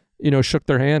 shook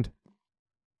their hand.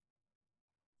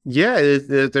 Yeah,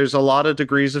 there's a lot of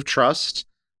degrees of trust,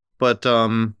 but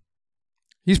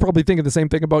he's probably thinking the same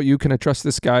thing about you. Can I trust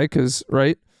this guy?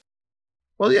 Right?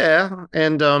 Well, yeah,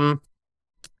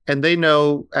 and they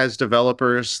know as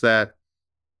developers that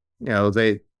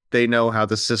they know how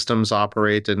the systems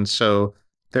operate, and so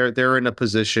they're in a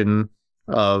position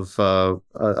of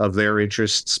their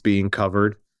interests being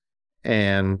covered,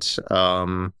 and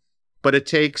but it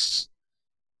takes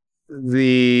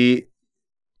you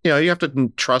have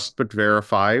to trust but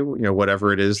verify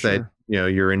whatever it is that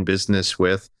you're in business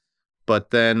with, but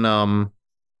then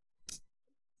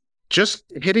just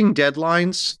hitting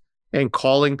deadlines and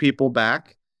calling people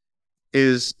back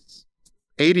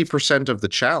 80% of the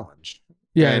challenge.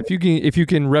 Yeah, And, if you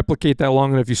can replicate that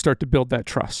long enough, you start to build that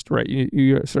trust, right?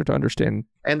 You start to understand.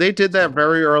 and they did that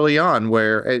very early on,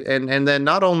 where and then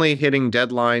not only hitting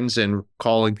deadlines and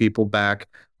calling people back,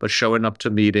 but showing up to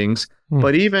meetings.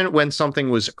 But even when something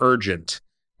was urgent,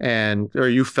 or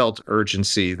you felt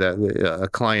urgency that a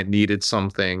client needed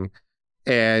something,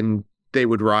 and they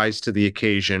would rise to the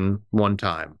occasion one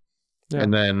time,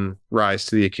 and then rise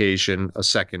to the occasion a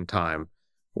second time,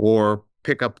 or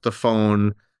pick up the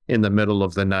phone in the middle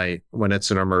of the night when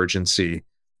it's an emergency.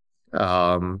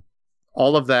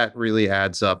 All of that really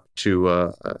adds up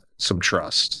to some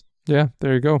trust. Yeah,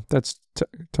 there you go. That's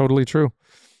totally true.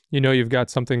 You've got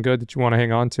something good that you want to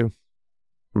hang on to.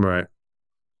 Right.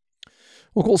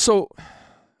 Well, cool. So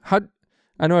I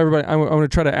know everybody, I want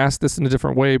to try to ask this in a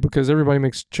different way because everybody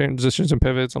makes transitions and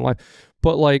pivots in life,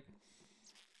 but like,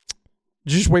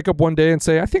 did you just wake up one day and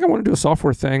say, I think I want to do a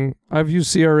software thing. I've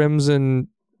used CRMs and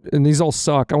these all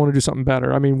suck. I want to do something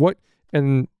better. I mean, what,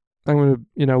 and I'm going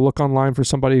to, look online for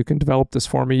somebody who can develop this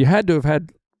for me. You had to have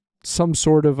had some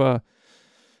sort of a,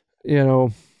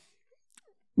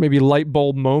 maybe light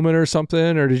bulb moment or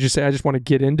something, or did you say, I just want to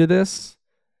get into this?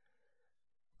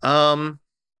 I'm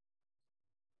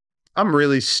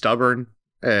really stubborn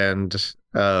and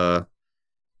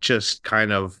just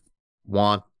kind of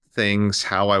want things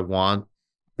how I want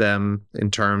them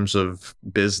in terms of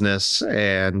business.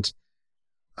 And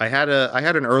I had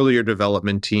an earlier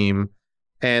development team,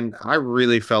 and I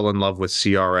really fell in love with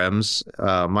CRMs.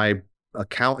 My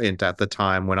accountant at the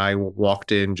time, when I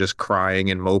walked in just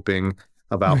crying and moping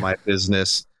about my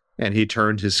business, and he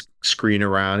turned his screen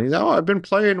around, he's, I've been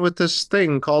playing with this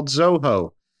thing called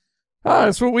Zoho.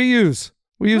 That's what we use.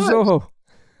 We use Zoho.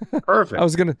 Perfect. I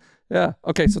was going to, yeah.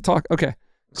 Okay. So talk. Okay.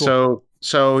 Cool.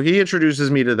 So he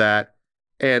introduces me to that,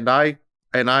 and I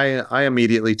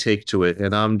immediately take to it,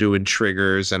 and I'm doing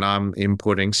triggers, and I'm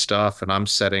inputting stuff, and I'm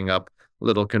setting up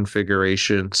little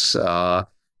configurations.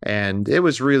 And it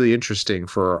was really interesting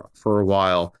for a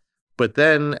while. But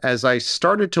then as I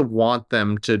started to want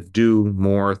them to do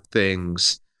more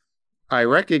things, I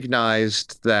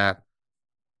recognized that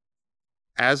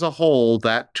as a whole,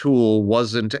 that tool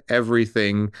wasn't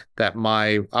everything that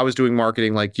I was doing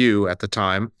marketing like you at the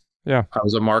time. Yeah. I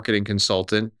was a marketing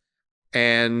consultant,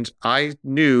 and I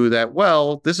knew that,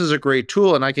 well, this is a great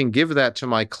tool and I can give that to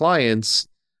my clients,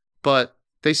 but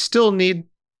they still need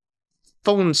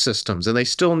phone systems and they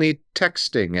still need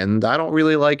texting. And I don't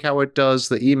really like how it does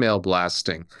the email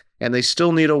blasting, and they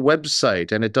still need a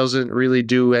website and it doesn't really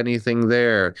do anything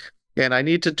there. And I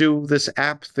need to do this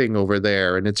app thing over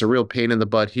there, and it's a real pain in the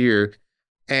butt here.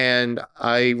 And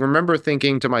I remember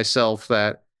thinking to myself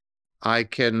that I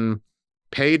can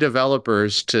pay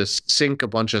developers to sync a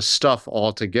bunch of stuff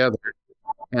all together,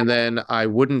 and then I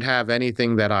wouldn't have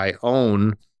anything that I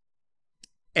own,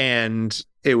 and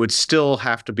it would still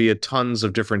have to be a tons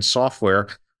of different software,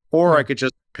 or I could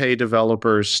just pay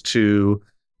developers to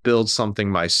build something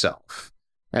myself.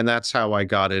 And that's how I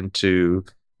got into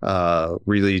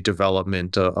really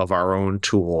development of our own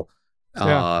tool,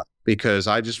 because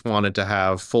I just wanted to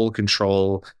have full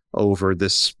control over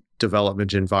this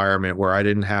development environment where I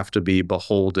didn't have to be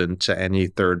beholden to any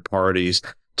third parties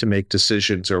to make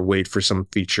decisions or wait for some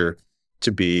feature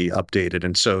to be updated.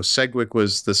 And so Segwik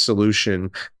was the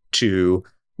solution to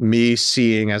me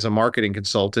seeing as a marketing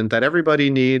consultant that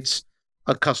everybody needs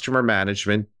a customer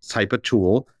management type of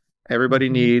tool. Everybody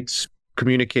needs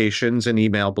communications and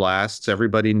email blasts.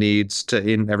 Everybody needs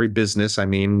in every business,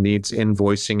 needs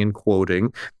invoicing and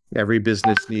quoting. Every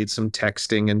business needs some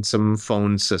texting and some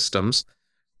phone systems.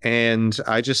 And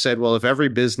I just said, well, if every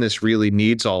business really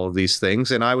needs all of these things,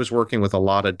 and I was working with a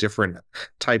lot of different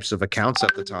types of accounts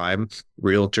at the time,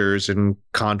 realtors and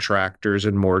contractors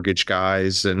and mortgage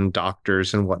guys and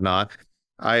doctors and whatnot,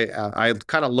 I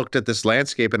kind of looked at this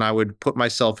landscape and I would put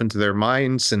myself into their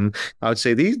minds, and I would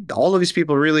say, all of these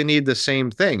people really need the same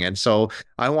thing. And so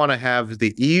I want to have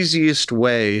the easiest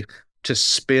way to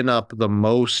spin up the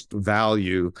most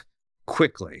value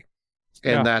quickly.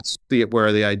 And that's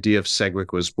where the idea of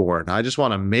Segwik was born. I just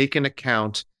want to make an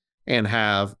account and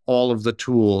have all of the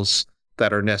tools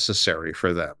that are necessary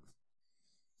for them.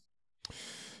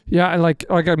 Yeah, and like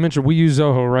I mentioned, we use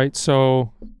Zoho, right?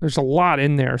 So there's a lot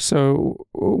in there. So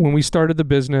when we started the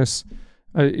business,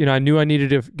 I knew I needed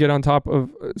to get on top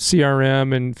of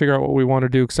CRM and figure out what we want to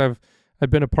do, because I've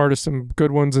been a part of some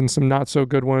good ones and some not so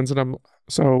good ones. And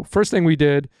so first thing we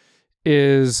did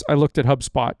is I looked at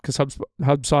HubSpot, because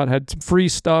HubSpot had some free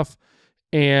stuff,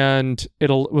 and it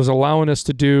was allowing us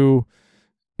to do,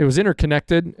 it was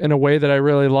interconnected in a way that I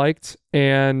really liked.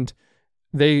 And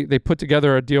they put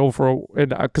together a deal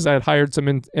because I had hired some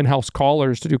in-house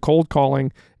callers to do cold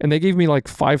calling, and they gave me like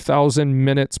 5,000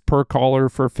 minutes per caller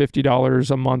for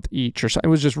 $50 a month each, or so. It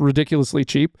was just ridiculously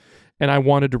cheap, and I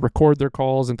wanted to record their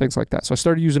calls and things like that. So I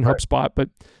started using HubSpot, but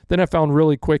then I found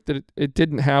really quick that it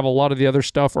didn't have a lot of the other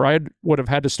stuff, or would have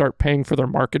had to start paying for their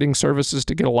marketing services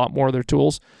to get a lot more of their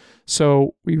tools.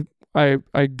 So I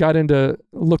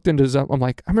looked into Zoho. I'm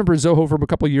like, I remember Zoho from a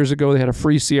couple of years ago. They had a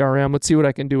free CRM. Let's see what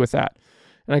I can do with that.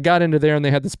 And I got into there, and they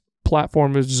had this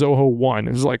platform as Zoho One.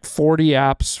 It was like 40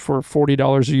 apps for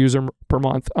 $40 a user per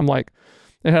month. I'm like,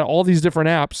 it had all these different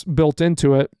apps built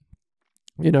into it,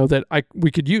 that we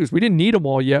could use. We didn't need them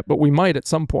all yet, but we might at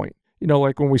some point.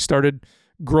 Like when we started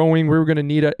growing, we were going to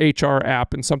need an HR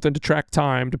app and something to track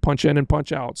time, to punch in and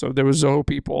punch out. So there was Zoho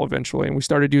People eventually, and we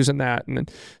started using that. And then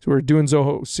so we were doing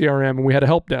Zoho CRM, and we had a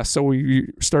help desk, so we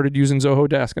started using Zoho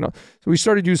Desk. And so we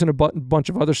started using a bunch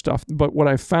of other stuff. But what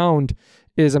I found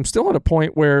is I'm still at a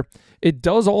point where it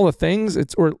does all the things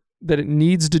or that it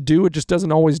needs to do. It just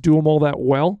doesn't always do them all that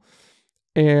well.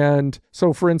 And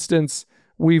so, for instance,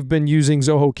 we've been using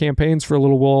Zoho Campaigns for a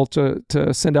little while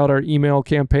to send out our email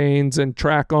campaigns and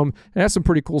track them. It has some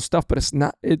pretty cool stuff, but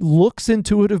it looks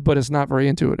intuitive, but it's not very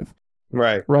intuitive.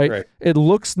 Right. It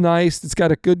looks nice. It's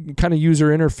got a good kind of user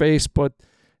interface, but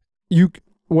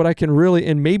what I can really,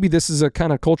 and maybe this is a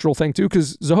kind of cultural thing too,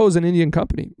 because Zoho is an Indian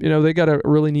company. They got a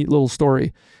really neat little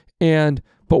story.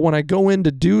 But when I go in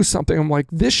to do something, I'm like,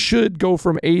 this should go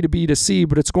from A to B to C,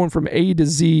 but it's going from A to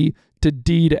Z to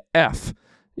D to F.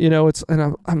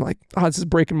 I'm like, this is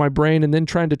breaking my brain. And then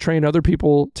trying to train other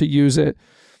people to use it,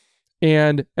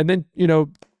 and then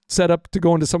set up to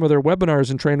go into some of their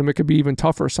webinars and train them. It could be even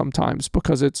tougher sometimes,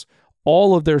 because it's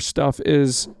all of their stuff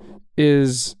is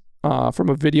from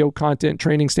a video content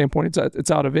training standpoint.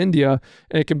 It's out of India,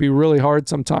 and it can be really hard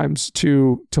sometimes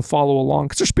to follow along,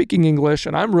 because they're speaking English,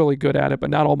 and I'm really good at it,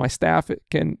 but not all my staff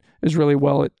is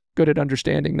really good at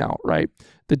understanding now, right?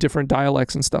 The different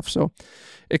dialects and stuff. So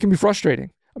it can be frustrating.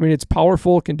 I mean, it's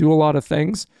powerful. It can do a lot of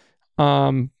things.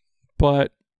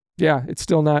 But yeah, it's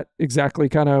still not exactly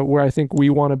kind of where I think we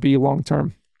want to be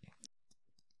long-term.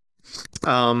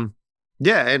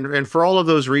 Yeah. And for all of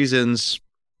those reasons,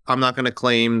 I'm not going to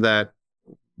claim that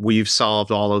we've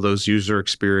solved all of those user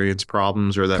experience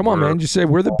problems, or that. Come on, man. You say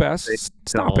we're the best.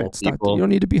 Stop it. Stop. You don't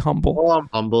need to be humble. Well, I'm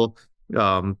humble.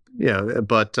 Yeah,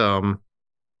 but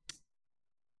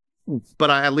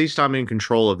at least I'm in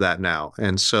control of that now.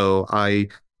 And so I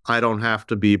don't have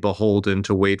to be beholden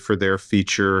to wait for their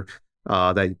feature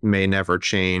that may never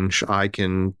change. I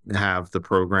can have the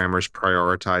programmers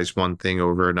prioritize one thing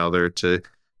over another to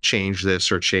change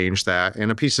this or change that.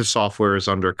 And a piece of software is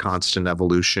under constant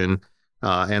evolution.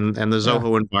 And the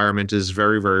Zoho environment is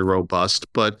very, very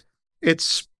robust, but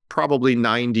it's probably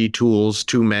 90 tools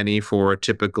too many for a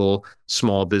typical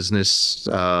small business.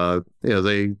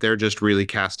 They're just really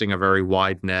casting a very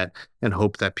wide net and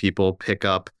hope that people pick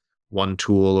up one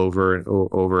tool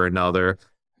over another.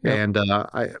 Yep. And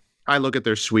I look at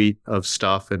their suite of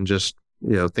stuff and just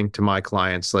think to my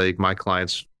clients, like, my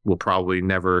clients will probably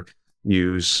never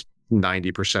use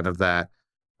 90% of that.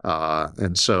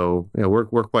 And so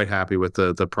we're quite happy with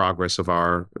the progress of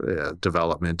our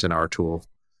development in our tool.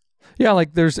 Yeah,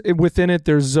 like there's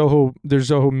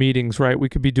Zoho meetings, right? We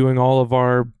could be doing all of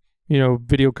our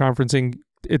video conferencing,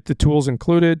 the tools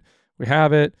included. We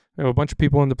have it. We have a bunch of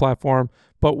people in the platform,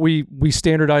 but we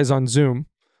standardize on Zoom.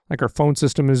 Like our phone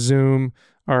system is Zoom,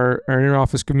 our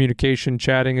inter-office communication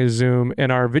chatting is Zoom,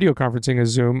 and our video conferencing is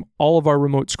Zoom. All of our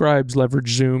remote scribes leverage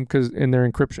Zoom because in their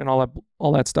encryption,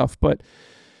 all that stuff. But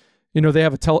they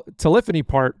have a telephony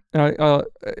part.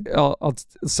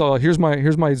 So here's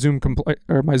my Zoom complaint,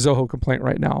 or my Zoho complaint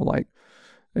right now. Like,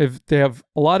 if they have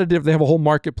they have a whole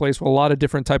marketplace with a lot of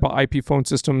different type of IP phone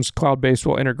systems, cloud-based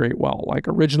will integrate well. Like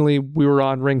originally we were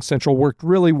on Ring Central, worked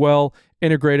really well,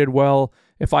 integrated well.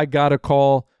 If I got a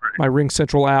call, my Ring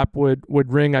Central app would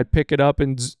ring, I'd pick it up,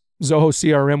 and Zoho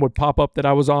CRM would pop up that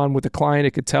I was on with the client.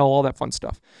 It could tell all that fun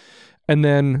stuff. And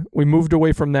then we moved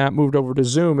away from that, moved over to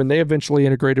Zoom, and they eventually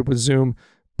integrated with Zoom,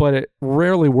 but it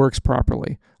rarely works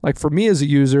properly. Like for me as a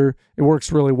user, it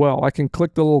works really well. I can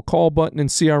click the little call button in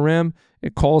CRM.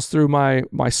 It calls through my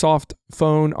soft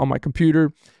phone on my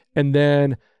computer, and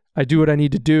then I do what I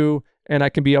need to do, and I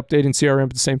can be updating CRM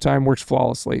at the same time. Works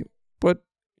flawlessly. But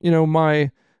my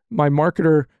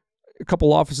marketer, a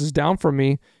couple offices down from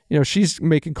me, she's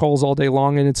making calls all day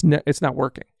long, and it's not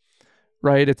working,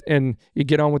 right? And you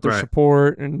get on with their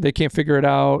support, and they can't figure it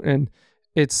out, and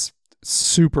it's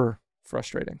super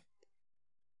frustrating.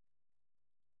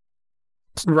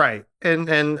 Right, and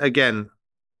again,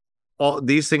 all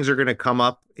these things are going to come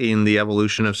up in the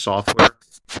evolution of software.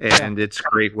 And it's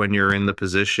great when you're in the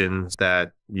position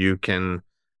that you can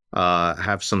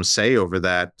have some say over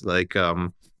that. Like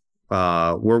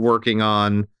we're working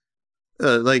on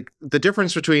like the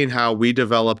difference between how we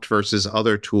developed versus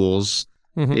other tools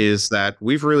is that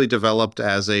we've really developed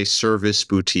as a service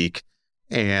boutique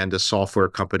and a software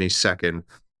company second.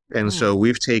 And so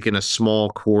we've taken a small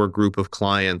core group of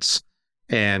clients,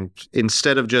 and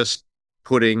instead of just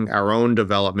putting our own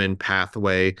development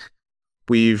pathway,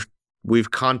 we've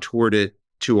contoured it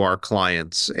to our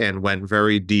clients and went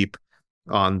very deep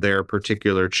on their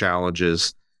particular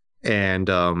challenges. And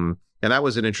that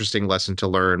was an interesting lesson to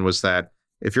learn, was that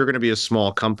if you're going to be a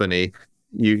small company,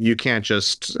 you can't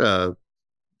just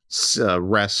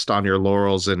rest on your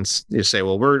laurels and you say,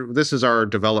 well, this is our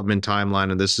development timeline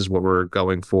and this is what we're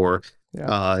going for.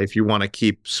 If you want to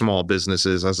keep small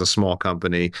businesses as a small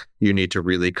company, you need to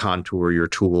really contour your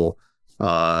tool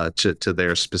to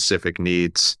their specific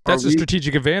needs. That's a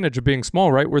strategic advantage of being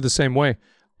small, right? We're the same way.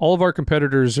 All of our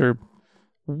competitors are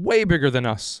way bigger than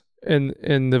us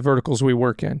in the verticals we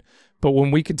work in. But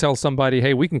when we can tell somebody,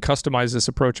 hey, we can customize this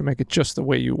approach and make it just the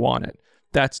way you want it,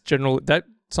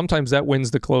 sometimes that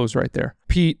wins the close right there.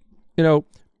 Pete,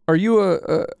 are you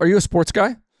a sports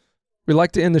guy? We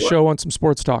like to end the show on some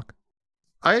sports talk.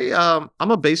 I'm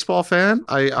a baseball fan.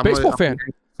 I'm a baseball fan.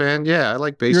 Yeah, I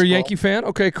like baseball. You're a Yankee fan?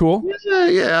 Okay, cool.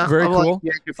 Yeah. Very cool. Like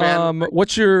Yankee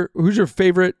fan. Who's your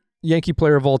favorite Yankee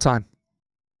player of all time?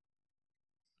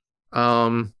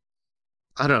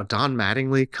 I don't know. Don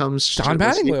Mattingly comes. Don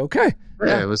Mattingly, okay.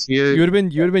 Yeah, it was you. You would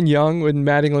have been young when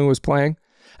Mattingly was playing.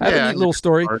 I have a neat little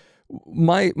story.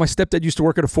 My stepdad used to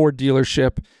work at a Ford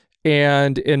dealership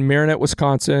and in Marinette,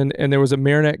 Wisconsin, and there was a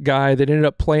Marinette guy that ended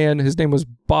up playing. His name was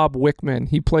Bob Wickman.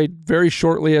 He played very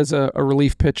shortly as a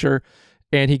relief pitcher,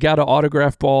 and he got an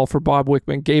autograph ball for Bob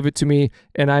Wickman, gave it to me,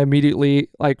 and I immediately,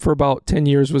 for about 10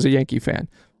 years, was a Yankee fan.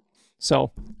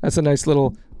 So that's a nice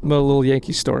little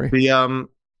Yankee story.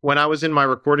 When I was in my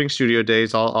recording studio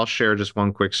days, I'll share just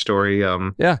one quick story.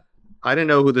 I didn't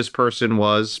know who this person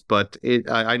was, but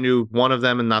I knew one of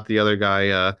them and not the other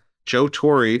guy. Joe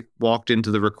Torre walked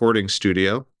into the recording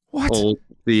studio. What?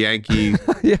 The Yankee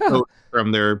coach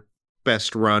from their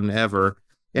best run ever.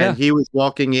 And he was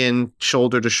walking in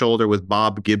shoulder to shoulder with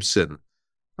Bob Gibson,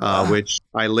 which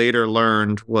I later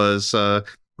learned was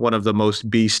one of the most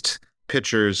beast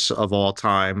pitchers of all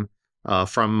time,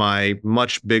 from my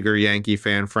much bigger Yankee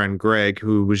fan friend Greg,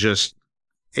 who was just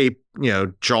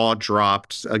jaw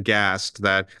dropped, aghast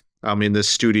that I'm in this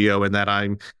studio and that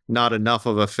I'm not enough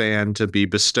of a fan to be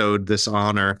bestowed this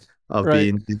honor of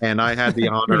being. And I had the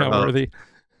honor of worthy.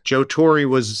 Joe Torre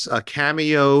was a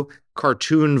cameo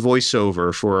cartoon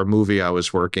voiceover for a movie I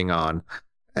was working on.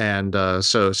 And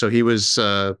so he was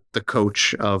the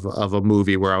coach of a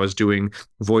movie where I was doing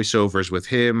voiceovers with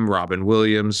him, Robin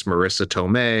Williams, Marissa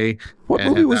Tomei. What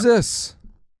movie was this?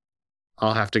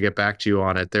 I'll have to get back to you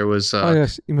on it. There was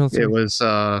it was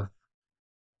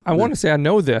I want to say I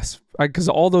know this because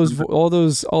all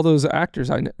those actors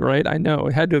I know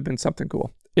it had to have been something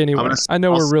cool. Anyway, I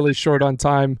know we're really short on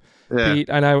time, Pete,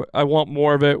 and I want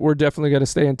more of it. We're definitely going to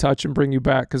stay in touch and bring you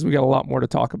back because we got a lot more to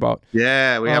talk about.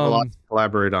 Yeah, we have a lot to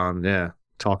collaborate on. Yeah,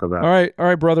 talk about. All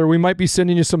right, brother. We might be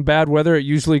sending you some bad weather. It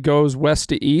usually goes west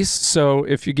to east, so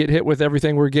if you get hit with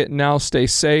everything we're getting now, stay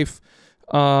safe.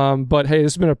 But hey,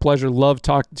 this has been a pleasure. Love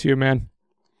talking to you, man.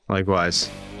 Likewise.